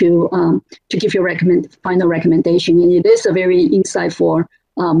Michael to give your final recommendation. And it is a very insightful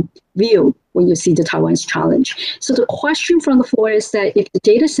view when you see the Taiwan's challenge. So the question from the floor is that if the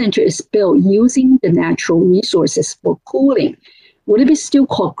data center is built using the natural resources for cooling, would it be still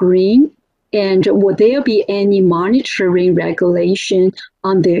called green? And would there be any monitoring regulation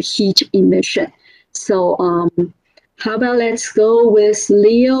on their heat emission? So how about let's go with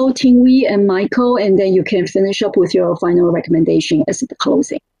Leo, Tingwei, and Michael, and then you can finish up with your final recommendation as the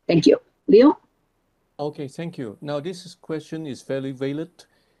closing. Thank you. Leo? Okay, thank you. Now, this question is very valid.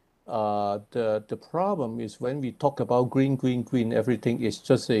 The problem is when we talk about green, everything is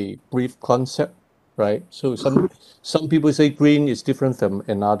just a brief concept, right? So some people say green is different from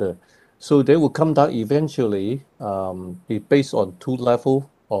another. So they will come down eventually based on two levels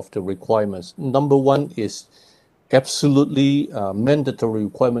of the requirements. Number one is absolutely mandatory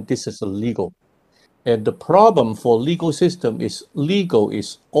requirement. This is illegal. And the problem for legal system is legal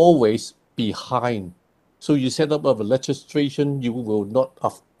is always behind. So you set up a legislation, you will not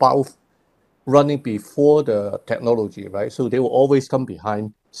have both running before the technology, right? So they will always come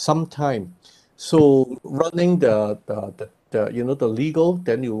behind sometime. So running the legal,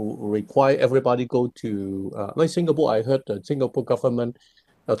 then you require everybody go to like Singapore. I heard the Singapore government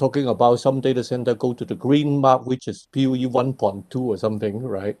talking about some data center go to the green mark, which is PUE 1.2 or something,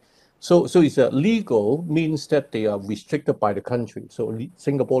 right? So it's legal means that they are restricted by the country. So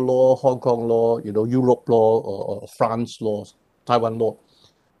Singapore law, Hong Kong law, Europe law, or France law, Taiwan law.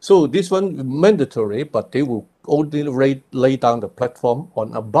 So this one mandatory, but they will only lay down the platform.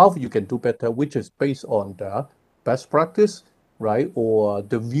 On above, you can do better, which is based on the best practice, right? Or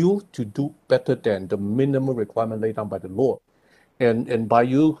the view to do better than the minimum requirement laid down by the law. And by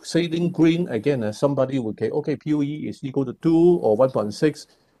you saying green, again, somebody will say, okay, PUE is equal to 2 or 1.6.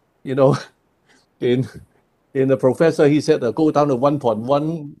 In the professor, he said go down to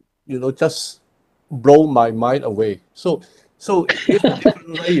 1.1, just blow my mind away. So it's a different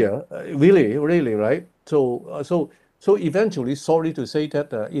layer, really, right? So eventually, sorry to say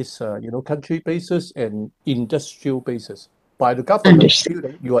that it's country basis and industrial basis. By the government,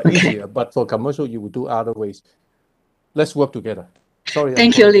 you are easier, but for commercial, you will do other ways. Let's work together. Sorry.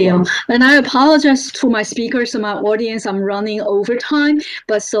 Thank you, Leo. And I apologize to my speakers and my audience. I'm running over time.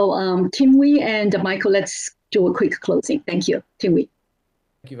 But so Tingwei and Michael, let's do a quick closing. Thank you, Tingwei.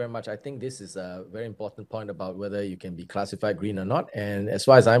 Thank you very much. I think this is a very important point about whether you can be classified green or not. And as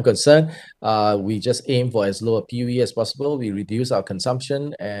far as I'm concerned, we just aim for as low a PUE as possible. We reduce our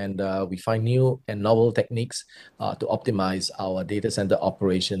consumption, and we find new and novel techniques to optimize our data center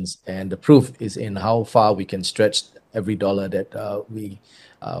operations. And the proof is in how far we can stretch every dollar that we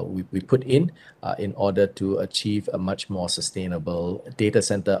put in order to achieve a much more sustainable data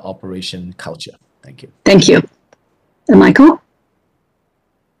center operation culture. Thank you. Thank you. And Michael?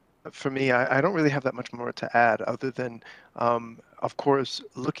 For me, I don't really have that much more to add other than of course,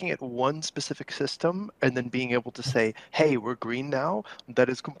 looking at one specific system and then being able to say, hey, we're green now, that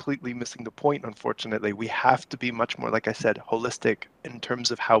is completely missing the point, unfortunately. We have to be much more, like I said, holistic in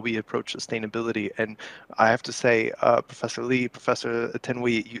terms of how we approach sustainability. And I have to say, Professor Lee, Professor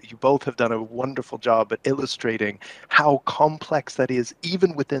Tenwei, you both have done a wonderful job at illustrating how complex that is,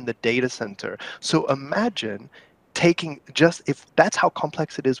 even within the data center. So imagine taking just, if that's how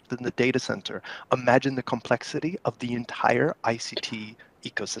complex it is within the data center, imagine the complexity of the entire ICT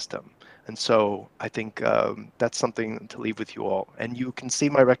ecosystem. And so I think that's something to leave with you all. And you can see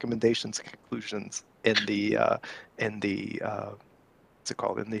my recommendations and conclusions in the what's it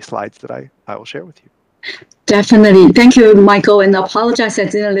called, in the slides that I will share with you. Definitely. Thank you, Michael. And I apologize I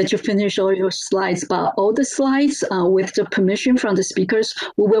didn't let you finish all your slides, but all the slides, with the permission from the speakers,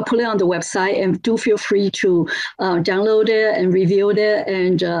 we will put it on the website, and do feel free to download it and review it.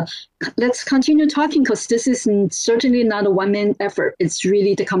 And let's continue talking, because this is certainly not a one-man effort. It's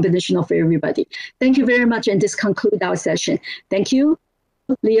really the combination of everybody. Thank you very much. And this concludes our session. Thank you,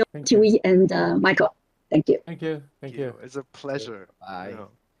 Leo, Tiwi, and Michael. Thank you. Thank you. Thank you. It's a pleasure. Bye.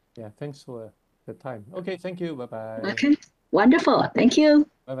 Yeah, thanks for the time. Okay, thank you. Bye-bye. Okay, wonderful. Thank you.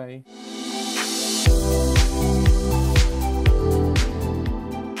 Bye-bye.